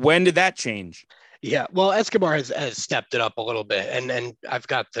season. When did that change? Yeah. Well, Escobar has stepped it up a little bit, and I've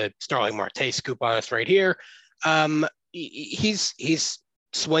got the Starling Marte scoop on us right here. He's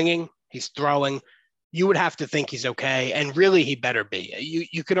swinging, he's throwing. You would have to think he's okay, and really he better be.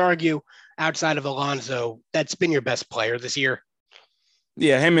 You could argue outside of Alonso, that's been your best player this year.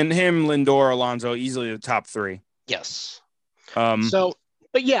 Yeah, him, Lindor, Alonso, easily the top three. Yes.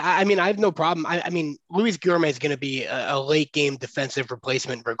 But yeah, I mean, I have no problem. I mean, Luis Guillorme is going to be a late game defensive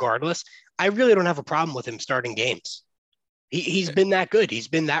replacement regardless. I really don't have a problem with him starting games. He's been that good. He's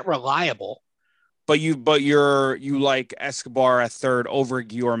been that reliable. But you like Escobar at third over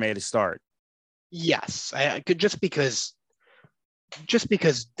Guillorme to start. Yes, I could just because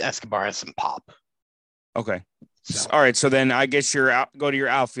Escobar has some pop. Okay. So. All right. So then I guess go to your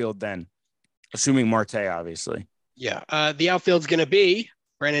outfield then, assuming Marte, obviously. Yeah. The outfield's going to be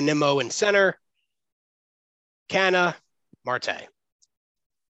Brandon Nimmo in center, Canna, Marte.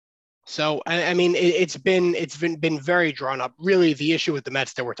 So, I mean, it's been very drawn up. Really, the issue with the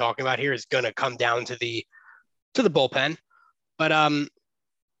Mets that we're talking about here is going to come down to the bullpen. But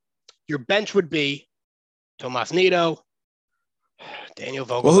your bench would be Tomas Nido, Daniel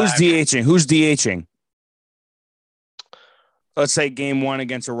Vogelbach. Well, Who's DHing? Let's say game one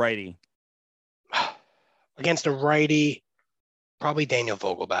against a righty. Against a righty, probably Daniel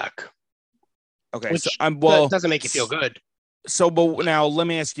Vogelbach. Okay, which doesn't make you feel good. So, but now let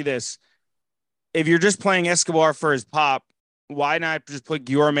me ask you this. If you're just playing Escobar for his pop, why not just put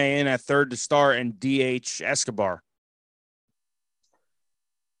Guillorme in at third to start and DH Escobar?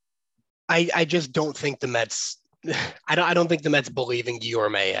 I just don't think the Mets. I don't think the Mets believe in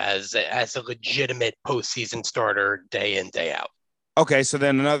Guillorme as a legitimate postseason starter day in, day out. Okay, so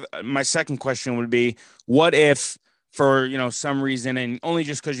then my second question would be, what if for, some reason, and only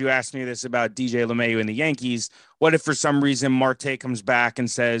just because you asked me this about DJ LeMahieu and the Yankees, what if for some reason Marte comes back and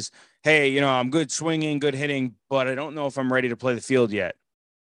says, "Hey, I'm good swinging, good hitting, but I don't know if I'm ready to play the field yet."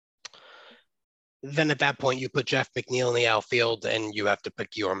 Then at that point, you put Jeff McNeil in the outfield, and you have to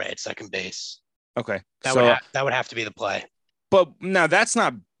put Guillorme at second base. Okay. That would have to be the play. But now that's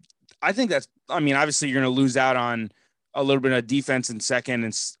not. I think that's. I mean, obviously you're going to lose out on a little bit of defense in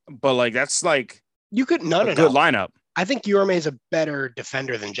second, but like that's like you could good lineup. I think Guillorme is a better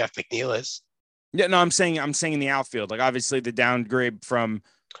defender than Jeff McNeil is. Yeah, no, I'm saying in the outfield. Like obviously the downgrade from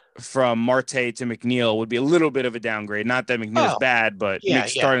Marte to McNeil would be a little bit of a downgrade. Not that McNeil's bad, but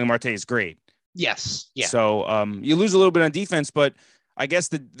starting Marte is great. Yes. Yeah. So you lose a little bit on defense, but I guess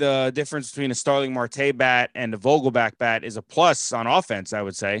the difference between a Starling Marte bat and a Vogelback bat is a plus on offense, I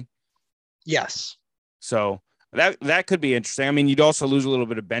would say. Yes. So that could be interesting. I mean, you'd also lose a little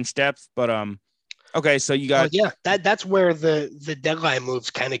bit of bench depth, but okay, so you got that's where the deadline moves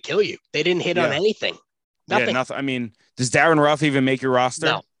kind of kill you. They didn't hit on anything. Nothing. Yeah, nothing. I mean, does Darren Ruff even make your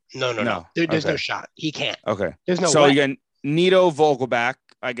roster? No. There's no shot. He can't. Okay. There's no way. So you got Nito, Vogelback,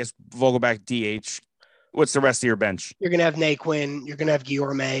 I guess Vogelback DH. What's the rest of your bench? You're gonna have Naquin. You're gonna have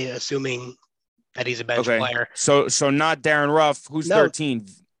Guillorme, assuming that he's a bench player. So not Darren Ruff. Who's 13?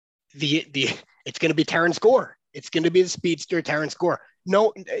 It's gonna be Terrence Gore. It's gonna be the speedster Terrence Gore.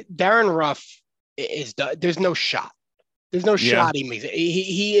 No, Darren Ruff is. There's no shot. There's no shot he makes.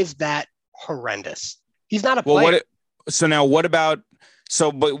 He is that horrendous. He's not a player. So now what about?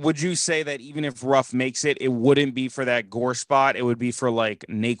 So, but would you say that even if Ruff makes it, it wouldn't be for that Gore spot? It would be for like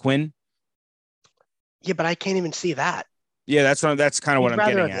Naquin? Yeah, but I can't even see that. Yeah, that's kind of what I'm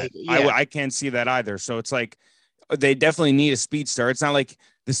getting at. Yeah. I can't see that either. So it's like they definitely need a speedster. It's not like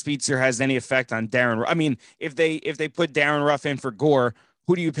the speedster has any effect on Darren. I mean, if they put Darren Ruff in for Gore,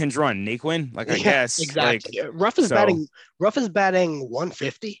 who do you pinch run? Naquin? Like I guess exactly. Ruff is batting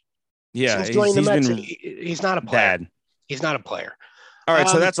 150. Yeah, since joining the Mets, he's not a player. Bad. He's not a player. All right,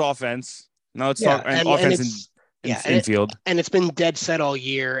 so that's offense. Now let's talk offense infield. And it's been dead set all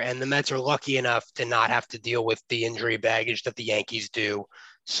year, and the Mets are lucky enough to not have to deal with the injury baggage that the Yankees do.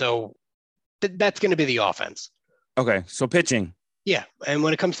 So that's going to be the offense. Okay, so pitching. Yeah, and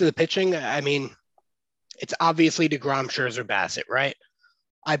when it comes to the pitching, I mean, it's obviously DeGrom, Scherzer, Bassett, right?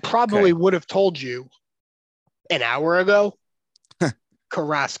 I probably would have told you an hour ago,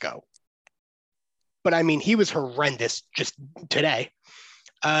 Carrasco. But I mean, he was horrendous just today.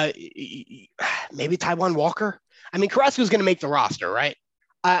 Maybe Taijuan Walker. I mean, Carrasco's going to make the roster, right?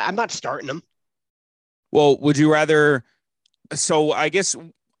 I'm not starting him. Well, would you rather? So I guess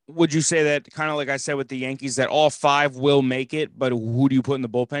would you say that kind of like I said with the Yankees that all five will make it, but who do you put in the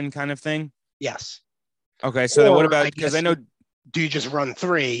bullpen kind of thing? Yes. Okay, so then what about because I know? Do you just run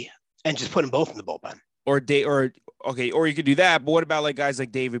three and just put them both in the bullpen? Or you could do that, but what about like guys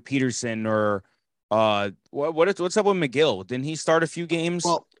like David Peterson or? What's up with McGill? Didn't he start a few games?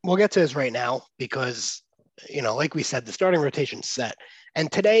 Well, we'll get to this right now because, like we said, the starting rotation's set. And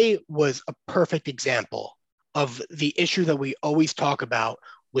today was a perfect example of the issue that we always talk about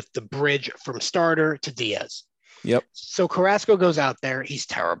with the bridge from starter to Diaz. Yep. So Carrasco goes out there. He's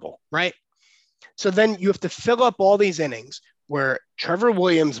terrible, right? So then you have to fill up all these innings where Trevor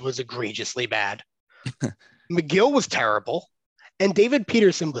Williams was egregiously bad. McGill was terrible. And David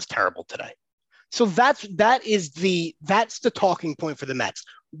Peterson was terrible today. So that's the talking point for the Mets.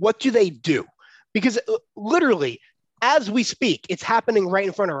 What do they do? Because literally, as we speak, it's happening right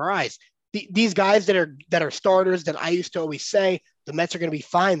in front of our eyes. These guys that are starters that I used to always say the Mets are going to be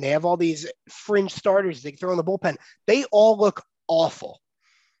fine. They have all these fringe starters they throw in the bullpen. They all look awful.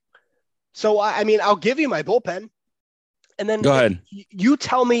 So I mean, I'll give you my bullpen, and then go ahead. You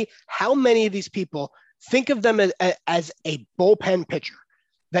tell me how many of these people think of them as a bullpen pitcher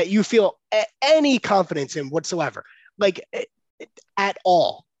that you feel any confidence in whatsoever, like at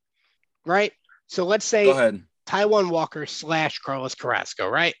all, right? So let's say Taijuan Walker / Carlos Carrasco,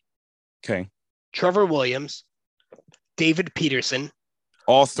 right? Okay. Trevor Williams, David Peterson.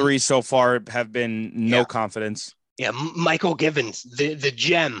 All three so far have been no confidence. Yeah, Michael Givens, the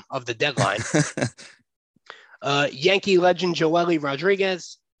gem of the deadline. Yankee legend Joely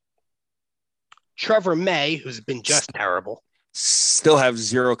Rodriguez. Trevor May, who's been just terrible. Still have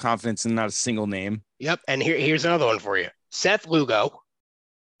zero confidence in not a single name. Yep. And here's another one for you. Seth Lugo.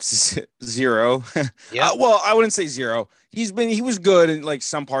 Zero. Yeah. Well, I wouldn't say zero. He was good in like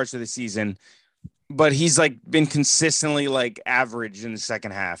some parts of the season, but he's like been consistently like average in the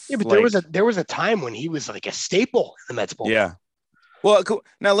second half. Yeah, but there was a time when he was like a staple in the Mets bullpen. Yeah. Well,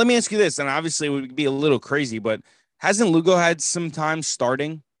 now let me ask you this, and obviously it would be a little crazy, but hasn't Lugo had some time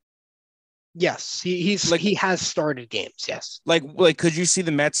starting? Yes, Like, he has started games. Yes, could you see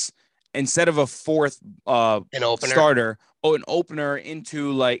the Mets instead of a fourth an opener. starter, an opener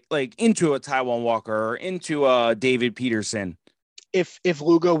into into a Taiwan Walker or into David Peterson? If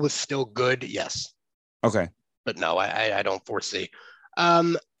Lugo was still good, yes, Okay. but no, I don't foresee.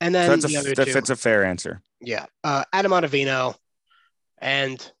 And So then the other two, that's a fair answer. yeah, Adam Ottavino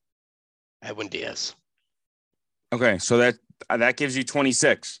and Edwin Diaz. Okay, so that gives you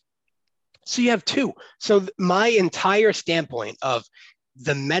 26. So you have two. So my entire standpoint of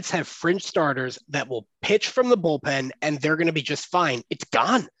the Mets have fringe starters that will pitch from the bullpen and they're going to be just fine. It's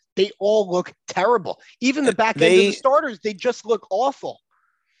gone. They all look terrible. Even the back end of the They starters, they just look awful.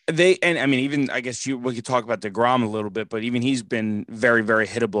 and I mean, even I guess we could talk about DeGrom a little bit, but even he's been very, very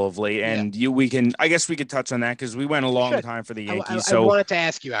hittable of late. Yeah, And I guess we could touch on that because we went a we long should. time for the I, I, Yankees. I So wanted to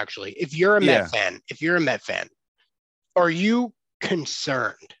ask you actually, yeah, If you're a Met fan, are you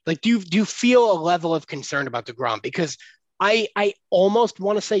concerned? Like, do you feel a level of concern about DeGrom? Because I almost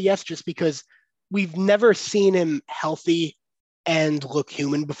want to say yes, just because we've never seen him healthy and look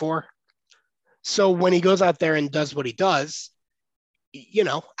human before. So when he goes out there and does what he does, you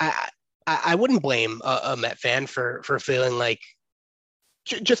know, I wouldn't blame a Met fan for feeling like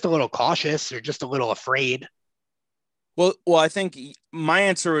just a little cautious or just a little afraid. I think my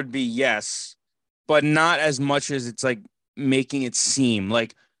answer would be yes, but not as much as it's like making it seem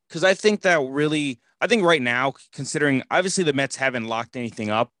like because I think right now, considering obviously the Mets haven't locked anything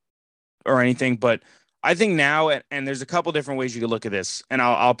up or anything, but I think now, and there's a couple different ways you could look at this, and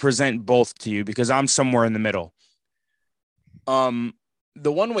I'll present both to you because I'm somewhere in the middle. Um,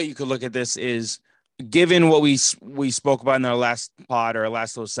 the one way you could look at this is given what we spoke about in our last pod or our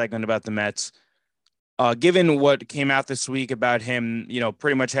last little segment about the Mets, given what came out this week about him,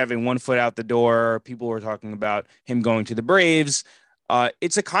 pretty much having one foot out the door, people were talking about him going to the Braves.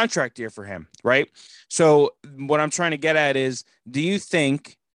 It's a contract year for him, right? So what I'm trying to get at is, do you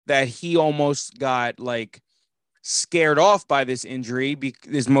think that he almost got like scared off by this injury,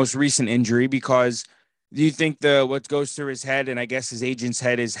 this most recent injury, because do you think what goes through his head and I guess his agent's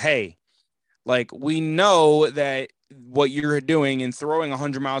head is, hey, like we know that what you're doing and throwing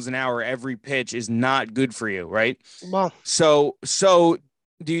 100 miles an hour every pitch is not good for you, right? Well, So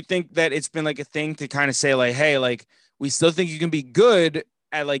do you think that it's been like a thing to kind of say like, hey, like we still think you can be good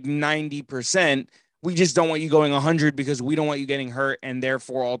at like 90%. We just don't want you going 100 because we don't want you getting hurt and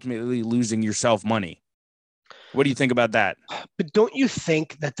therefore ultimately losing yourself money. What do you think about that? but don't you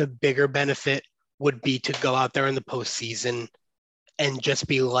think that the bigger benefit would be to go out there in the postseason and just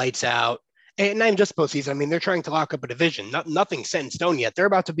be lights out? And not even just postseason. I mean, they're trying to lock up a division. Nothing's set in stone yet. They're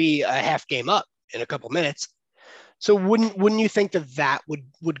about to be a half game up in a couple minutes. So wouldn't you think that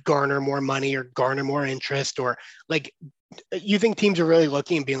would garner more money or garner more interest, or like you think teams are really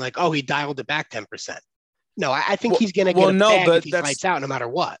looking and being like, oh, he dialed it back 10%? No, I think Well, he's going to get well, a no, bag if but he's lights out no matter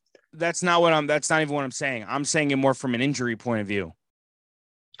what. that's not even what I'm saying. I'm saying it more from an injury point of view.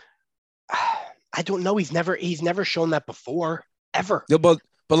 I don't know. He's never shown that before, ever. Yeah, but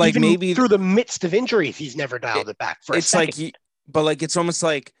like Even maybe through the midst of injuries, he's never it, dialed it back for a it's like second. but like it's almost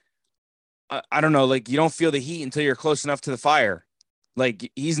like I don't know, like you don't feel the heat until you're close enough to the fire. Like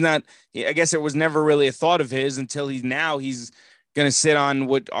he's not. I guess it was never really a thought of his until he's going to sit on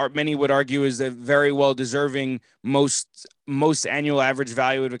what many would argue is a very well deserving most annual average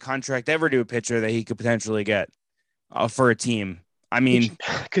value of a contract ever to a pitcher that he could potentially get for a team. I Could mean, you,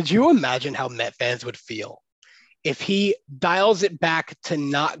 could you imagine how Met fans would feel if he dials it back to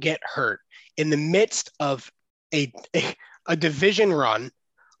not get hurt in the midst of a division run,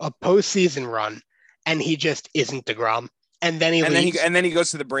 a postseason run, and he just isn't DeGrom, and then he leaves? and then he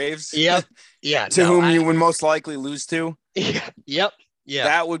goes to the Braves, Yep. Yeah. to No. whom you would most likely lose to. Yeah. Yep. Yeah.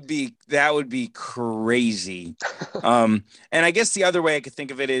 That would be crazy. And I guess the other way I could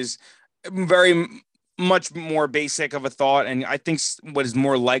think of it is very much more basic of a thought, and I think what is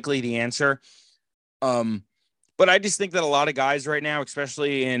more likely the answer. Um, but I just think that a lot of guys right now,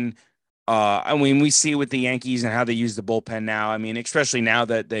 especially in, I mean, we see with the Yankees and how they use the bullpen now. I mean, especially now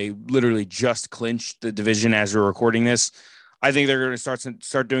that they literally just clinched the division as we're recording this. I think they're going to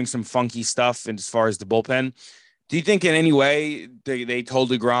start doing some funky stuff as far as the bullpen. Do you think in any way they told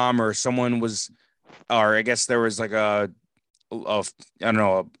DeGrom or someone was, or I guess there was like I don't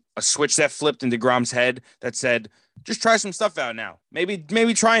know, a switch that flipped in DeGrom's head that said, just try some stuff out now. Maybe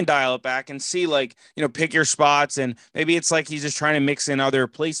try and dial it back and see, like, pick your spots. And maybe it's like he's just trying to mix in other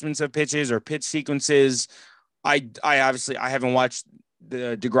placements of pitches or pitch sequences. I obviously I haven't watched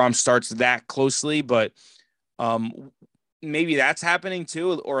the DeGrom starts that closely, but maybe that's happening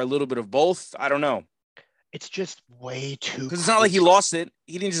too, or a little bit of both. I don't know. It's just way too Because it's not like he close. lost it.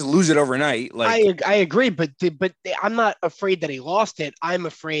 He didn't just lose it overnight. Like, I agree, but I'm not afraid that he lost it. I'm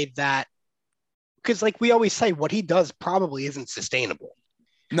afraid that because like we always say, what he does probably isn't sustainable.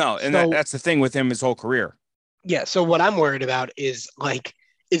 no, and So that's the thing with him his whole career. yeah, so what I'm worried about is like,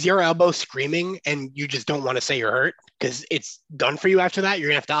 is your elbow screaming and you just don't want to say you're hurt because it's done for you after that? You're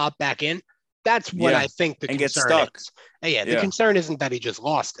gonna have to opt back in. That's what Yeah. I think the And get concern stuck. is. And yeah, the Yeah. concern isn't that he just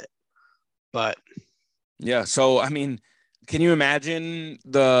lost it, but Yeah. So, I mean, can you imagine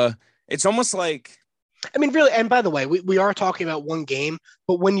it's almost like, I mean, really. And by the way, we are talking about one game,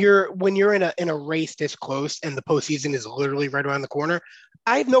 but when you're in a race this close and the postseason is literally right around the corner,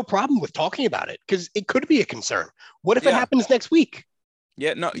 I have no problem with talking about it because it could be a concern. What if it yeah. happens next week?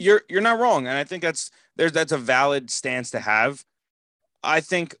 Yeah. No, you're not wrong. And I think that's a valid stance to have. I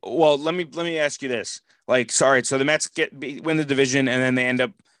think, well, let me ask you this. Like, sorry, so the Mets win the division and then they end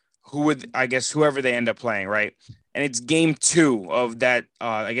up I guess whoever they end up playing, right? And it's game 2 of that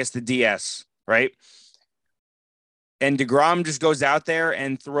I guess the DS, right? And DeGrom just goes out there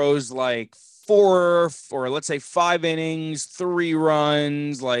and throws like 4 or let's say 5 innings, 3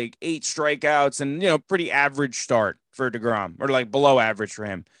 runs, like 8 strikeouts, and pretty average start for DeGrom, or like below average for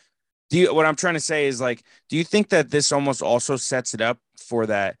him. What I'm trying to say is, like, do you think that this almost also sets it up for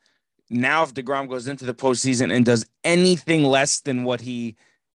that? Now, if DeGrom goes into the postseason and does anything less than what he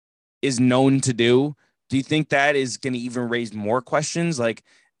is known to do you think that is going to even raise more questions? Like,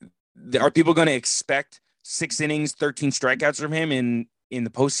 are people going to expect 6 innings, 13 strikeouts from him in the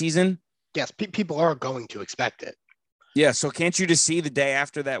postseason? Yes, people are going to expect it. Yeah. So can't you just see the day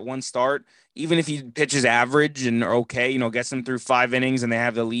after that one start, even if he pitches average and okay, gets them through 5 innings and they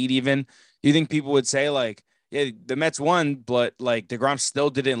have the lead even, you think people would say like, yeah, the Mets won, but like DeGrom still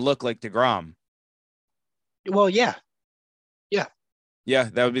didn't look like DeGrom? Well, yeah, yeah, Yeah,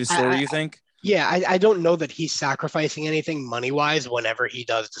 that would be the story, I, you think? yeah. I don't know that he's sacrificing anything money wise whenever he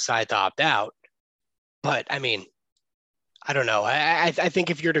does decide to opt out. But I mean, I don't know. I think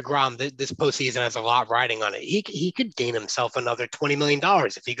if you're DeGrom, this postseason has a lot riding on it. He could gain himself another $20 million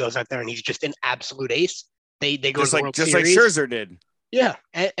if he goes out there and he's just an absolute ace. They go to Just the like World just like Series. Scherzer did. Yeah,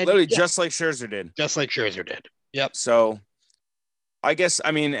 and Literally yeah, just like Scherzer did. just like Scherzer did. Yep. So I guess,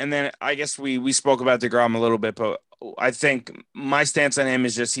 I mean, and then I guess we spoke about DeGrom a little bit, but I think my stance on him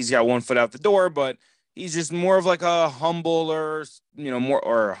is just he's got one foot out the door, but he's just more of like a humble, or more,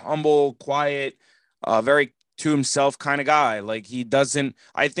 or humble, quiet, very to himself kind of guy. Like, he doesn't.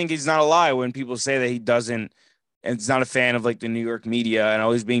 I think he's not a lie when people say that he doesn't, and he's not a fan of like the New York media and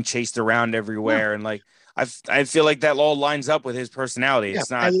always being chased around Yeah. everywhere. And like, I feel like that all lines up with his personality. Yeah,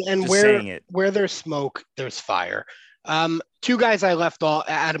 It's not and just saying it. where there's smoke, there's fire. Two guys I left all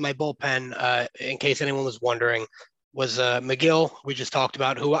out of my bullpen, in case anyone was wondering, was McGill. We just talked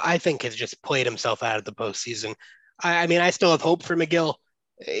about, who I think has just played himself out of the postseason. I mean, I still have hope for McGill.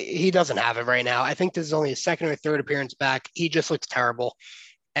 He doesn't have it right now. I think this is only his second or third appearance back. He just looks terrible.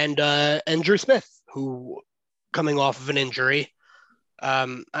 And Drew Smith, who coming off of an injury,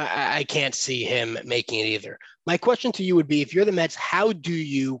 I can't see him making it either. My question to you would be, if you're the Mets, how do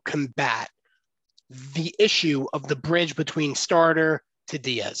you combat the issue of the bridge between starter to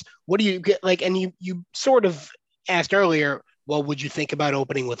Diaz? What do you get like? And you sort of asked earlier, well, would you think about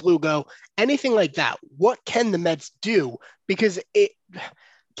opening with Lugo? Anything like that? What can the Mets do? Because it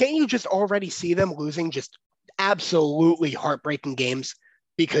can't you just already see them losing just absolutely heartbreaking games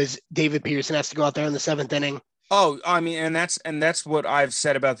because David Peterson has to go out there in the seventh inning? Oh, I mean, and that's what I've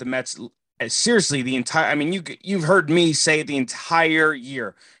said about the Mets. Seriously, the entire. I mean, you've heard me say it the entire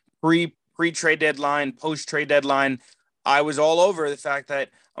year, pre trade deadline, post trade deadline. I was all over the fact that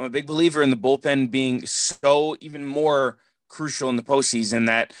I'm a big believer in the bullpen being so even more crucial in the postseason,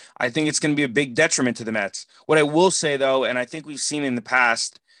 that I think it's going to be a big detriment to the Mets. What I will say though, and I think we've seen in the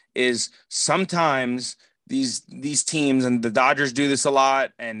past, is sometimes these teams, and the Dodgers do this a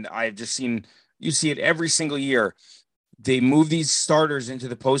lot, and I've just seen, you see it every single year. They move these starters into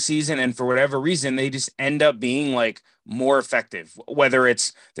the postseason, and for whatever reason, they just end up being like more effective. Whether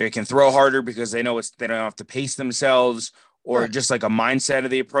it's they can throw harder because they know they don't have to pace themselves, or Right. just like a mindset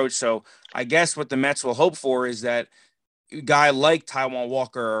of the approach. So I guess what the Mets will hope for is that a guy like Taiwan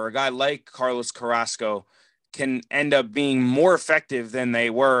Walker or a guy like Carlos Carrasco can end up being more effective than they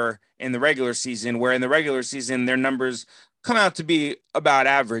were in the regular season, where in the regular season their numbers come out to be about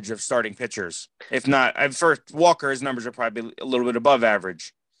average of starting pitchers. If not, at first Walker, his numbers are probably a little bit above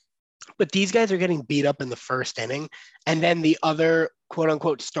average. But these guys are getting beat up in the first inning, and then the other quote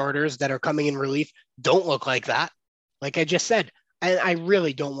unquote starters that are coming in relief don't look like that. Like I just said, I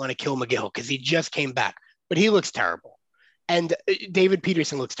really don't want to kill McGill because he just came back, but he looks terrible. And David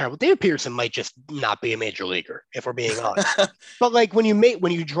Peterson looks terrible. David Peterson might just not be a major leaguer, if we're being honest. But like when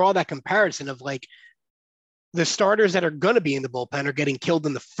you draw that comparison of like the starters that are going to be in the bullpen are getting killed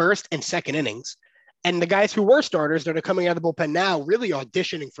in the first and second innings, and the guys who were starters that are coming out of the bullpen now really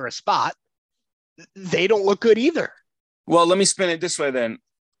auditioning for a spot, they don't look good either. Well, let me spin it this way then.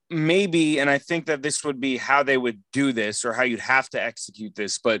 Maybe, and I think that this would be how they would do this or how you'd have to execute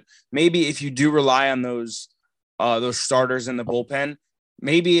this, but maybe if you do rely on those starters in the bullpen,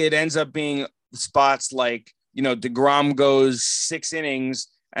 maybe it ends up being spots like, DeGrom goes 6 innings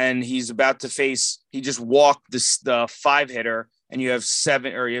and he's about to he just walked the 5-hitter and you have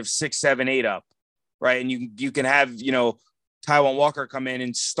 6, 7, 8 up, right? And you can have, Taijuan Walker come in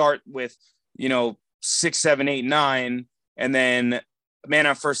and start with, 6, 7, 8, 9, and then man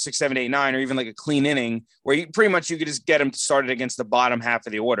on first 6, 7, 8, 9, or even like a clean inning where you could just get him started against the bottom half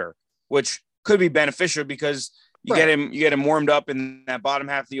of the order, which could be beneficial because you get him warmed up in that bottom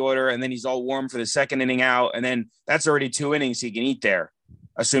half of the order, and then he's all warm for the second inning out, and then that's already 2 innings he can eat there,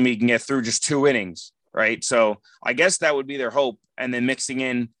 assuming he can get through just 2 innings, right? So I guess that would be their hope, and then mixing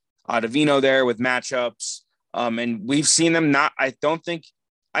in Davino there with matchups, and we've seen them not. I don't think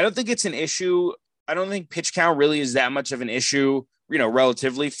it's an issue. I don't think pitch count really is that much of an issue,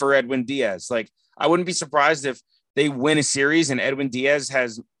 relatively for Edwin Diaz. Like I wouldn't be surprised if they win a series and Edwin Diaz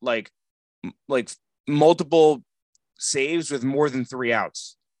has like multiple saves with more than 3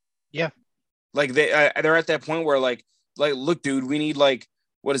 outs. Yeah. Like they're at that point where like, look, dude, we need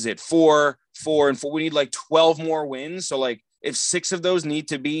 4, 4, and 4. We need 12 more wins. So like if 6 of those need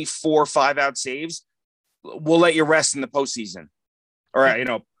to be 4 or 5 out saves, we'll let you rest in the postseason or,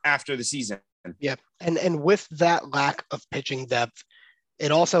 after the season. Yeah. And with that lack of pitching depth,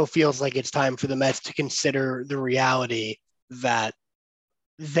 it also feels like it's time for the Mets to consider the reality that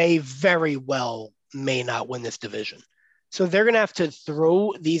they very well may not win this division. So they're going to have to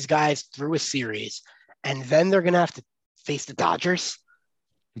throw these guys through a series, and then they're going to have to face the Dodgers.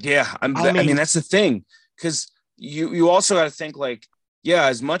 Yeah. I mean, that's the thing. Because you also got to think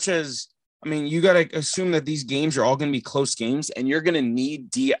as much as, you got to assume that these games are all going to be close games, and you're going to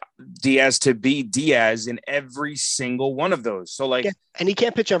need Diaz to be Diaz in every single one of those. So and he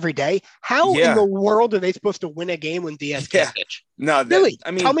can't pitch every day. How in the world are they supposed to win a game when Diaz can't pitch? No, really?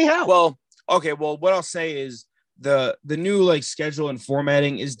 Tell me how. Well, okay. Well, what I'll say is the new schedule and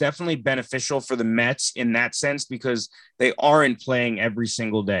formatting is definitely beneficial for the Mets in that sense because they aren't playing every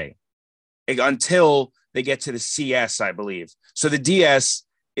single day until they get to the CS, I believe. So the DS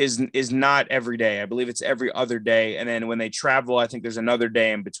is not every day. I believe it's every other day. And then when they travel, I think there's another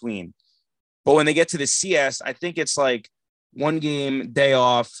day in between. But when they get to the CS, I think it's 1 game, day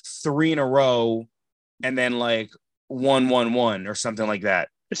off, 3 in a row, and then 1-1-1 or something like that.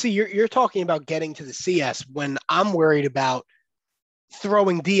 See, you're talking about getting to the CS when I'm worried about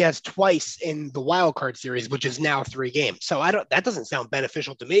throwing Diaz twice in the wild card series, which is now 3 games. So that doesn't sound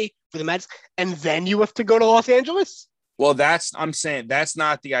beneficial to me for the Mets. And then you have to go to Los Angeles. Well, I'm saying that's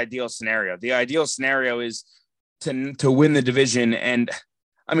not the ideal scenario. The ideal scenario is to win the division. And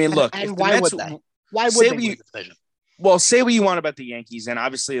look, and why would they? Why would they win the division? Well, say what you want about the Yankees, and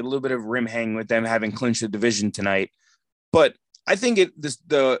obviously a little bit of rim hang with them having clinched the division tonight. But I think as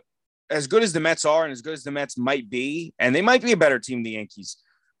good as the Mets are and as good as the Mets might be, and they might be a better team than the Yankees,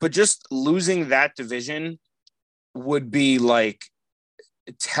 but just losing that division would be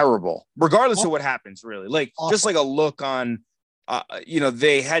terrible, regardless of what happens, really. Just a look on,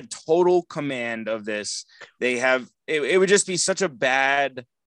 they had total command of this. They have, it would just be such a bad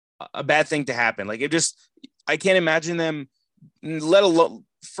thing to happen. I can't imagine them, let alone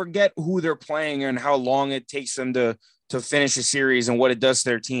forget who they're playing and how long it takes them to finish a series and what it does to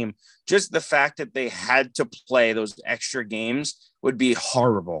their team. Just the fact that they had to play those extra games would be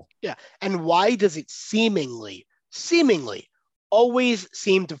horrible. Yeah. And why does it seemingly always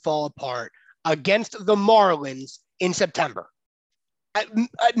seem to fall apart against the Marlins in September?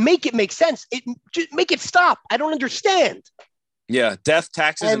 Make it make sense. Just make it stop. I don't understand. Yeah, death,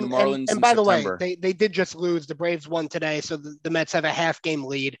 taxes, and the Marlins. And by the way, they did just lose. The Braves won today, so the Mets have a half game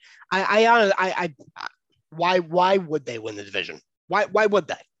lead. Why would they win the division? Why would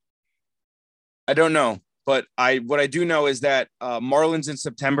they? I don't know, but what I do know is that Marlins in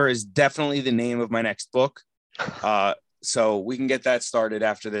September is definitely the name of my next book. So we can get that started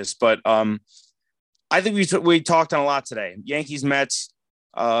after this. But I think we talked on a lot today. Yankees, Mets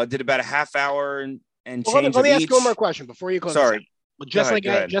did about a half hour and change. Let me ask you one more question before you close. Sorry. Well, just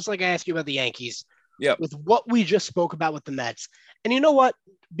like I asked you about the Yankees. Yeah. With what we just spoke about with the Mets, and you know what?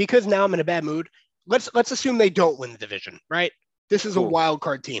 Because now I'm in a bad mood. Let's assume they don't win the division, right? This is a wild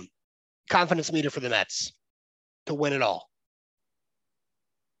card team. Confidence meter for the Mets to win it all.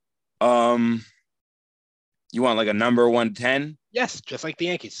 Um, you want like a number 110? Yes, just like the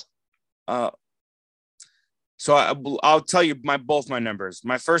Yankees. Uh, so I'll tell you both my numbers.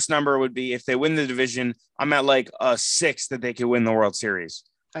 My first number would be if they win the division, I'm at like a 6 that they could win the World Series.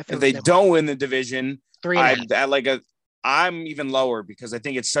 I feel If the they same way. don't win the division, 3.5. I'm at like I'm even lower because I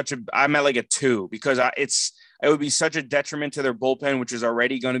think I'm at like a 2 because it would be such a detriment to their bullpen, which is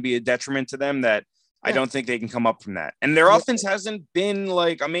already going to be a detriment to them that I Yeah. don't think they can come up from that. And their offense hasn't been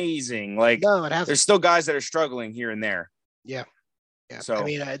like amazing. Like No, it hasn't. there's still guys that are struggling here and there. Yeah. Yeah. So I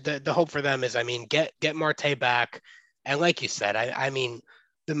mean, the hope for them is, I mean, get Marte back. And like you said, I mean,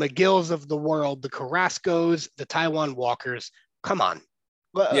 the McGills of the world, the Carrascos, the Taiwan Walkers, come on.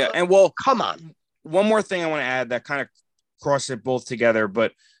 yeah. And well, come on. one more thing I want to add that kind of cross it both together,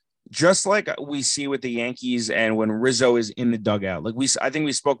 but just like we see with the Yankees and when Rizzo is in the dugout, like I think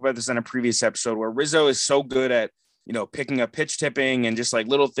we spoke about this in a previous episode where Rizzo is so good at, picking up pitch tipping and just like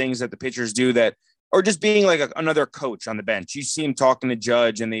little things that the pitchers do that, or just being like another coach on the bench. You see him talking to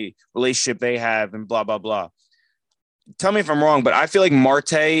Judge and the relationship they have and blah, blah, blah. Tell me if I'm wrong, but I feel like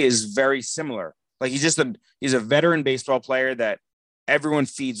Marte is very similar. Like he's a veteran baseball player that everyone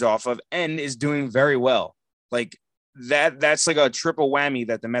feeds off of and is doing very well. Like that's like a triple whammy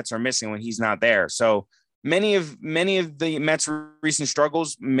that the Mets are missing when he's not there. So many of the Mets' recent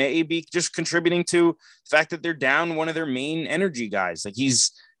struggles may be just contributing to the fact that they're down one of their main energy guys. Like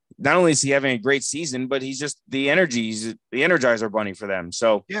he's not only is he having a great season, but he's just the Energizer bunny for them.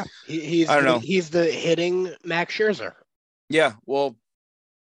 So yeah, I don't know. He's the hitting Max Scherzer. Yeah, well,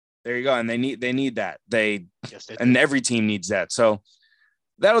 there you go. And they need that. And every team needs that. So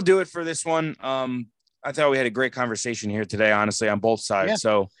that'll do it for this one. I thought we had a great conversation here today, honestly, on both sides. Yeah.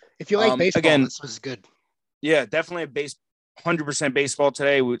 So if you like baseball, again, this was good. Yeah, definitely 100% baseball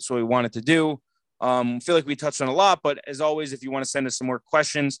today. That's what we wanted to do. Feel like we touched on a lot, but as always, if you want to send us some more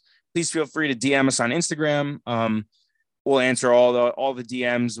questions, please feel free to DM us on Instagram. We'll answer all the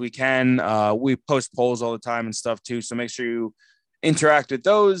DMs we can. We post polls all the time and stuff too. So make sure you interact with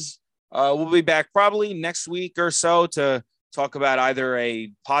those. We'll be back probably next week or so to talk about either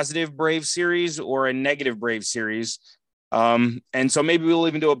a positive Brave series or a negative Brave series. And so maybe we'll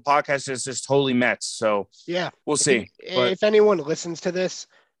even do a podcast that's just totally Mets. So yeah, we'll see. If anyone listens to this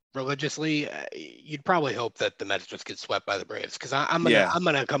religiously, you'd probably hope that the Mets just get swept by the Braves. Cause I'm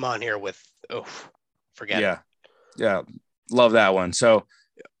going to come on here with, forget it. Yeah. Love that one. So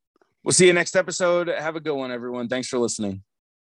we'll see you next episode. Have a good one, everyone. Thanks for listening.